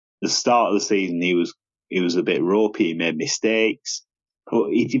 The start of the season, he was a bit ropey, he made mistakes, but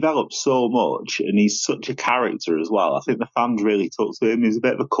he developed so much, and he's such a character as well. I think the fans really took to him. He's a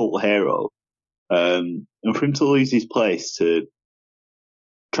bit of a cult hero. And for him to lose his place to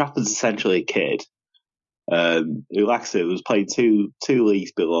Trafford's essentially a kid, who, like I said, was playing two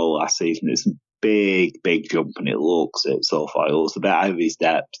leagues below last season. It's a big jump, and it looks it so far. It looks a bit out of his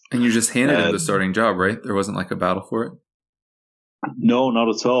depth. And you just handed him the starting job, right? There wasn't like a battle for it? No, not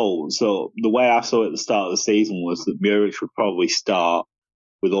at all. So the way I saw it at the start of the season was that Muric would probably start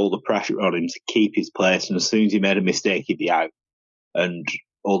with all the pressure on him to keep his place, and as soon as he made a mistake, he'd be out. And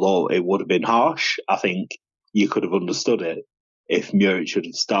although it would have been harsh, I think you could have understood it if Muric had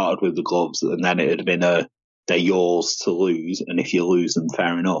started with the gloves, and then it had been they're yours to lose, and if you lose them,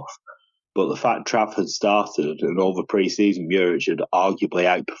 fair enough. But the fact Trav had started, and over pre-season Muric had arguably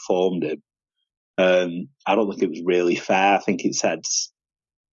outperformed him, I don't think it was really fair. I think it sends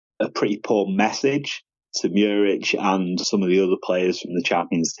a pretty poor message to Muric and some of the other players from the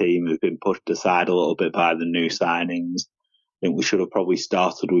Champions team who've been pushed aside a little bit by the new signings. I think we should have probably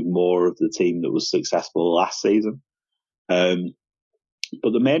started with more of the team that was successful last season.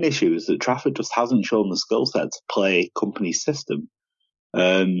 But the main issue is that Trafford just hasn't shown the skill set to play Company's system.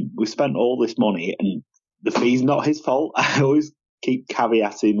 We spent all this money, and the fee's not his fault. I always keep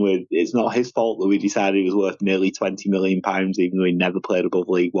caveating with it's not his fault that we decided he was worth nearly £20 million, even though he never played above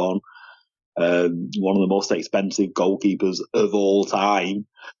League One. One of the most expensive goalkeepers of all time,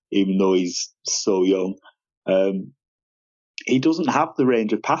 even though he's so young. He doesn't have the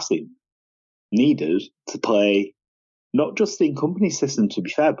range of passing needed to play, not just in Company's system, to be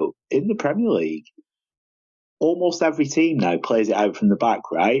fair, but in the Premier League. Almost every team now plays it out from the back,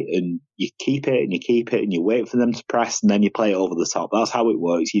 right? And you keep it and you keep it and you wait for them to press and then you play it over the top. That's how it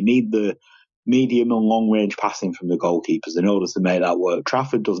works. You need the medium and long range passing from the goalkeepers in order to make that work.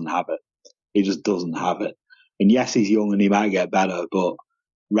 Trafford doesn't have it. He just doesn't have it. And yes, he's young and he might get better, but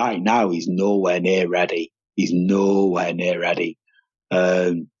right now he's nowhere near ready. He's nowhere near ready.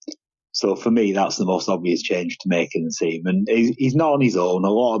 So for me, that's the most obvious change to make in the team. And he's not on his own. A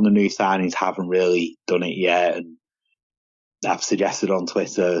lot of the new signings haven't really done it yet. And I've suggested on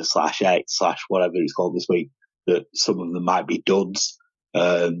Twitter /X/ whatever it's called this week that some of them might be duds.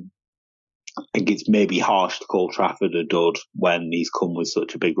 I think it's maybe harsh to call Trafford a dud when he's come with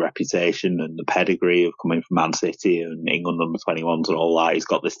such a big reputation and the pedigree of coming from Man City and England under-21s and all that. He's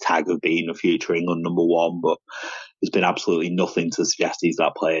got this tag of being a future England number one, but there's been absolutely nothing to suggest he's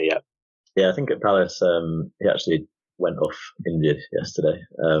that player yet. Yeah, I think at Palace, he actually went off injured yesterday.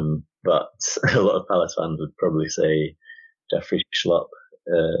 But a lot of Palace fans would probably say Jeffrey Schlupp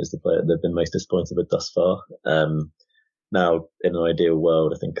is the player they've been most disappointed with thus far. Now, in an ideal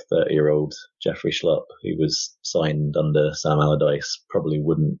world, I think 30-year-old Jeffrey Schlupp, who was signed under Sam Allardyce, probably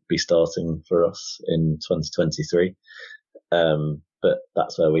wouldn't be starting for us in 2023. But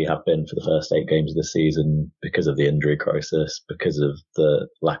that's where we have been for the first 8 games of the season because of the injury crisis, because of the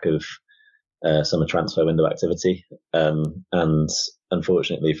lack of summer transfer window activity. And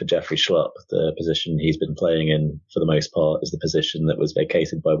unfortunately for Jeffrey Schlupp, the position he's been playing in for the most part is the position that was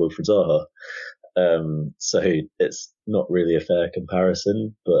vacated by Wilfried Zaha. So it's not really a fair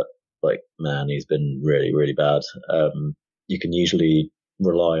comparison, but he's been really, really bad. You can usually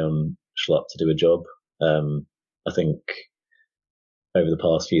rely on Schlupp to do a job. I think over the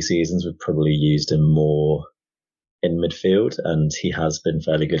past few seasons, we've probably used him more in midfield, and he has been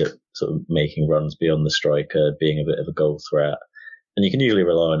fairly good at sort of making runs beyond the striker, being a bit of a goal threat. And you can usually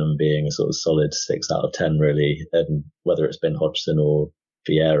rely on him being a sort of solid 6 out of 10, really. And whether it's been Hodgson or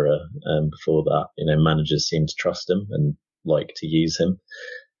Vieira before that, managers seem to trust him and like to use him.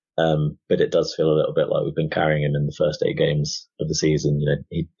 But it does feel a little bit like we've been carrying him in the first 8 games of the season.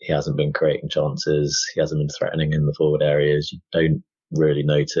 He hasn't been creating chances. He hasn't been threatening in the forward areas. You don't really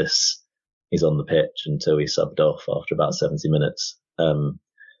notice he's on the pitch until he's subbed off after about 70 minutes.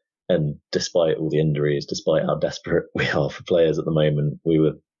 And despite all the injuries, despite how desperate we are for players at the moment, we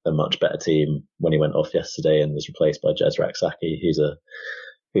were a much better team when he went off yesterday and was replaced by Jezreel Saki,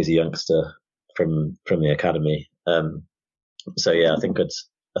 who's a youngster from the academy. So yeah, I think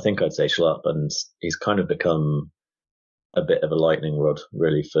I'd say Schlapp, and he's kind of become a bit of a lightning rod,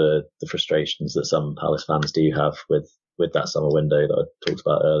 really, for the frustrations that some Palace fans do have with that summer window that I talked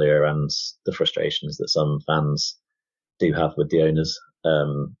about earlier, and the frustrations that some fans do have with the owners.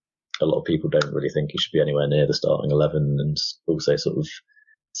 A lot of people don't really think he should be anywhere near the starting 11, and also sort of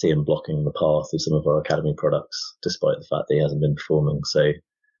see him blocking the path of some of our academy products, despite the fact that he hasn't been performing.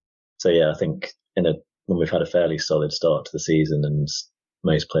 So yeah, I think when we've had a fairly solid start to the season and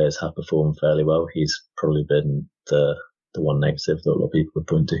most players have performed fairly well, he's probably been the one negative that a lot of people would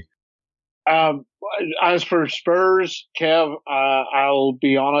point to. As for Spurs, Kev, I'll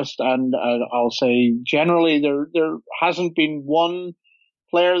be honest and I'll say generally there hasn't been one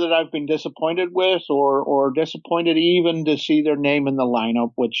player that I've been disappointed with or disappointed even to see their name in the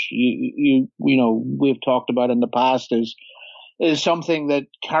lineup, which you know we've talked about in the past is something that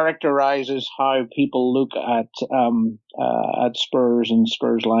characterizes how people look at Spurs and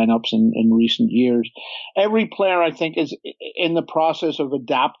Spurs lineups in recent years. Every player, I think, is in the process of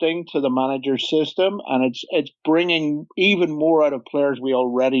adapting to the manager's system, and it's bringing even more out of players we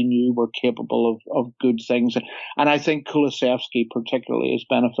already knew were capable of good things. And I think Kulusevski particularly is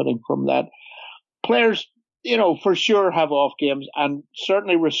benefiting from that. Players, you know, for sure have off games, and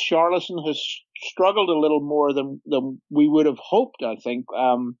certainly Richarlison has struggled a little more than we would have hoped, I think.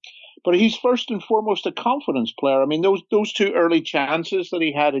 But he's first and foremost a confidence player. I mean, those two early chances that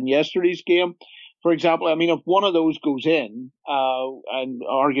he had in yesterday's game, for example, I mean, if one of those goes in, and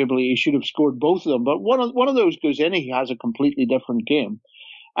arguably he should have scored both of them, but one of those goes in, he has a completely different game.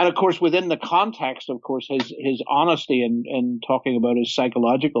 And of course, within the context, of course, his honesty in talking about his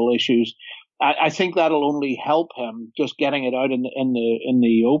psychological issues, I think that'll only help him just getting it out in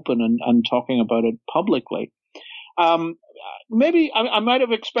the open and talking about it publicly. Maybe I might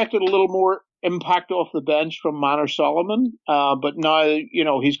have expected a little more impact off the bench from Manor Solomon, but now you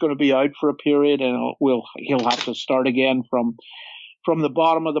know he's going to be out for a period, and he'll have to start again from the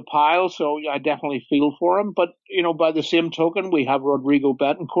bottom of the pile. So I definitely feel for him. But you know, by the same token, we have Rodrigo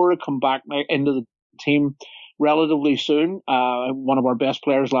Betancourt come back into the team relatively soon, one of our best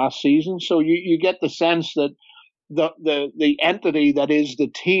players last season. So you get the sense that the entity that is the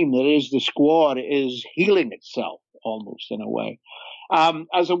team, that is the squad, is healing itself almost in a way.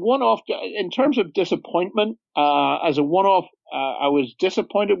 As a one-off, in terms of disappointment, as a one-off, I was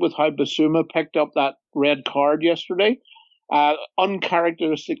disappointed with how Basuma picked up that red card yesterday.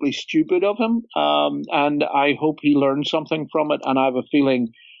 Uncharacteristically stupid of him, and I hope he learned something from it, and I have a feeling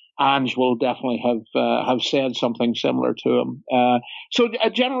Ange will definitely have said something similar to him. So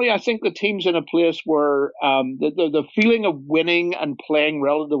generally, I think the team's in a place where the feeling of winning and playing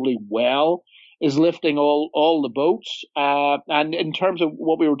relatively well is lifting all the boats. And in terms of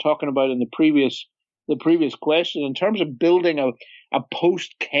what we were talking about in the previous question, in terms of building a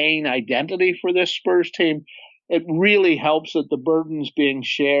post-Kane identity for this Spurs team, it really helps that the burden's being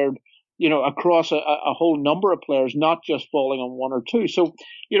shared, you know, across a whole number of players, not just falling on one or two. So,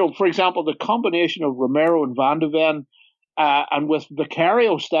 you know, for example, the combination of Romero and Van de Ven, and with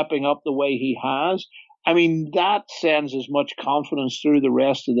Vicario stepping up the way he has, I mean, that sends as much confidence through the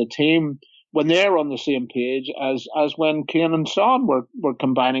rest of the team when they're on the same page as when Kane and Son were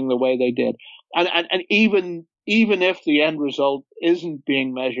combining the way they did. And even if the end result isn't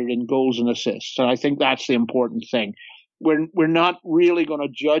being measured in goals and assists, and I think that's the important thing. We're not really going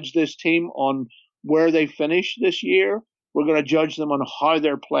to judge this team on where they finish this year. We're going to judge them on how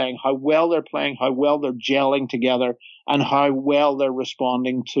they're playing, how well they're playing, how well they're gelling together, and how well they're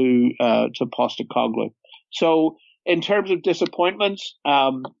responding to Postecoglou. So, in terms of disappointments,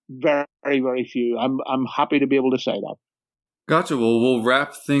 very, very few. I'm happy to be able to say that. Gotcha. Well, we'll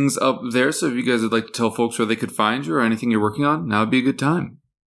wrap things up there. So, if you guys would like to tell folks where they could find you or anything you're working on, now would be a good time.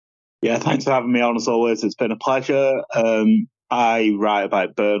 Yeah, thanks for having me on as always. It's been a pleasure. I write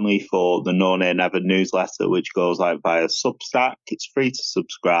about Burnley for the No Nay Never newsletter, which goes out via Substack. It's free to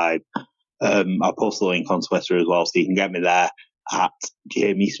subscribe. I'll post the link on Twitter as well, so you can get me there at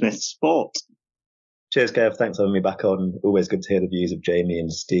Jamie Smith Sport. Cheers, Kev. Thanks for having me back on. Always good to hear the views of Jamie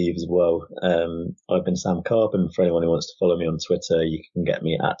and Steve as well. I've been Sam Carp, and for anyone who wants to follow me on Twitter, you can get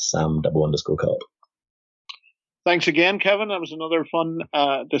me at Sam_Carp. Thanks again, Kevin. That was another fun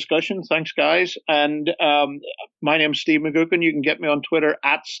discussion. Thanks, guys. And my name's Steve McGuckin. You can get me on Twitter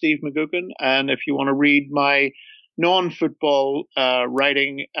at Steve McGuckin. And if you want to read my non-football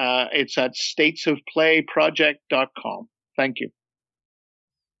writing. It's at statesofplayproject.com. Thank you.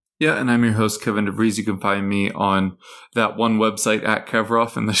 Yeah, and I'm your host, Kevin DeVries. You can find me on that one website at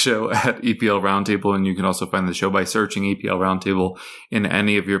Kevroff and the show at EPL Roundtable. And you can also find the show by searching EPL Roundtable in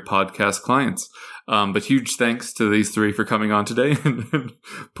any of your podcast clients. But huge thanks to these three for coming on today and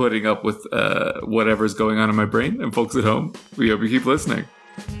putting up with whatever's going on in my brain. And folks at home, we hope you keep listening.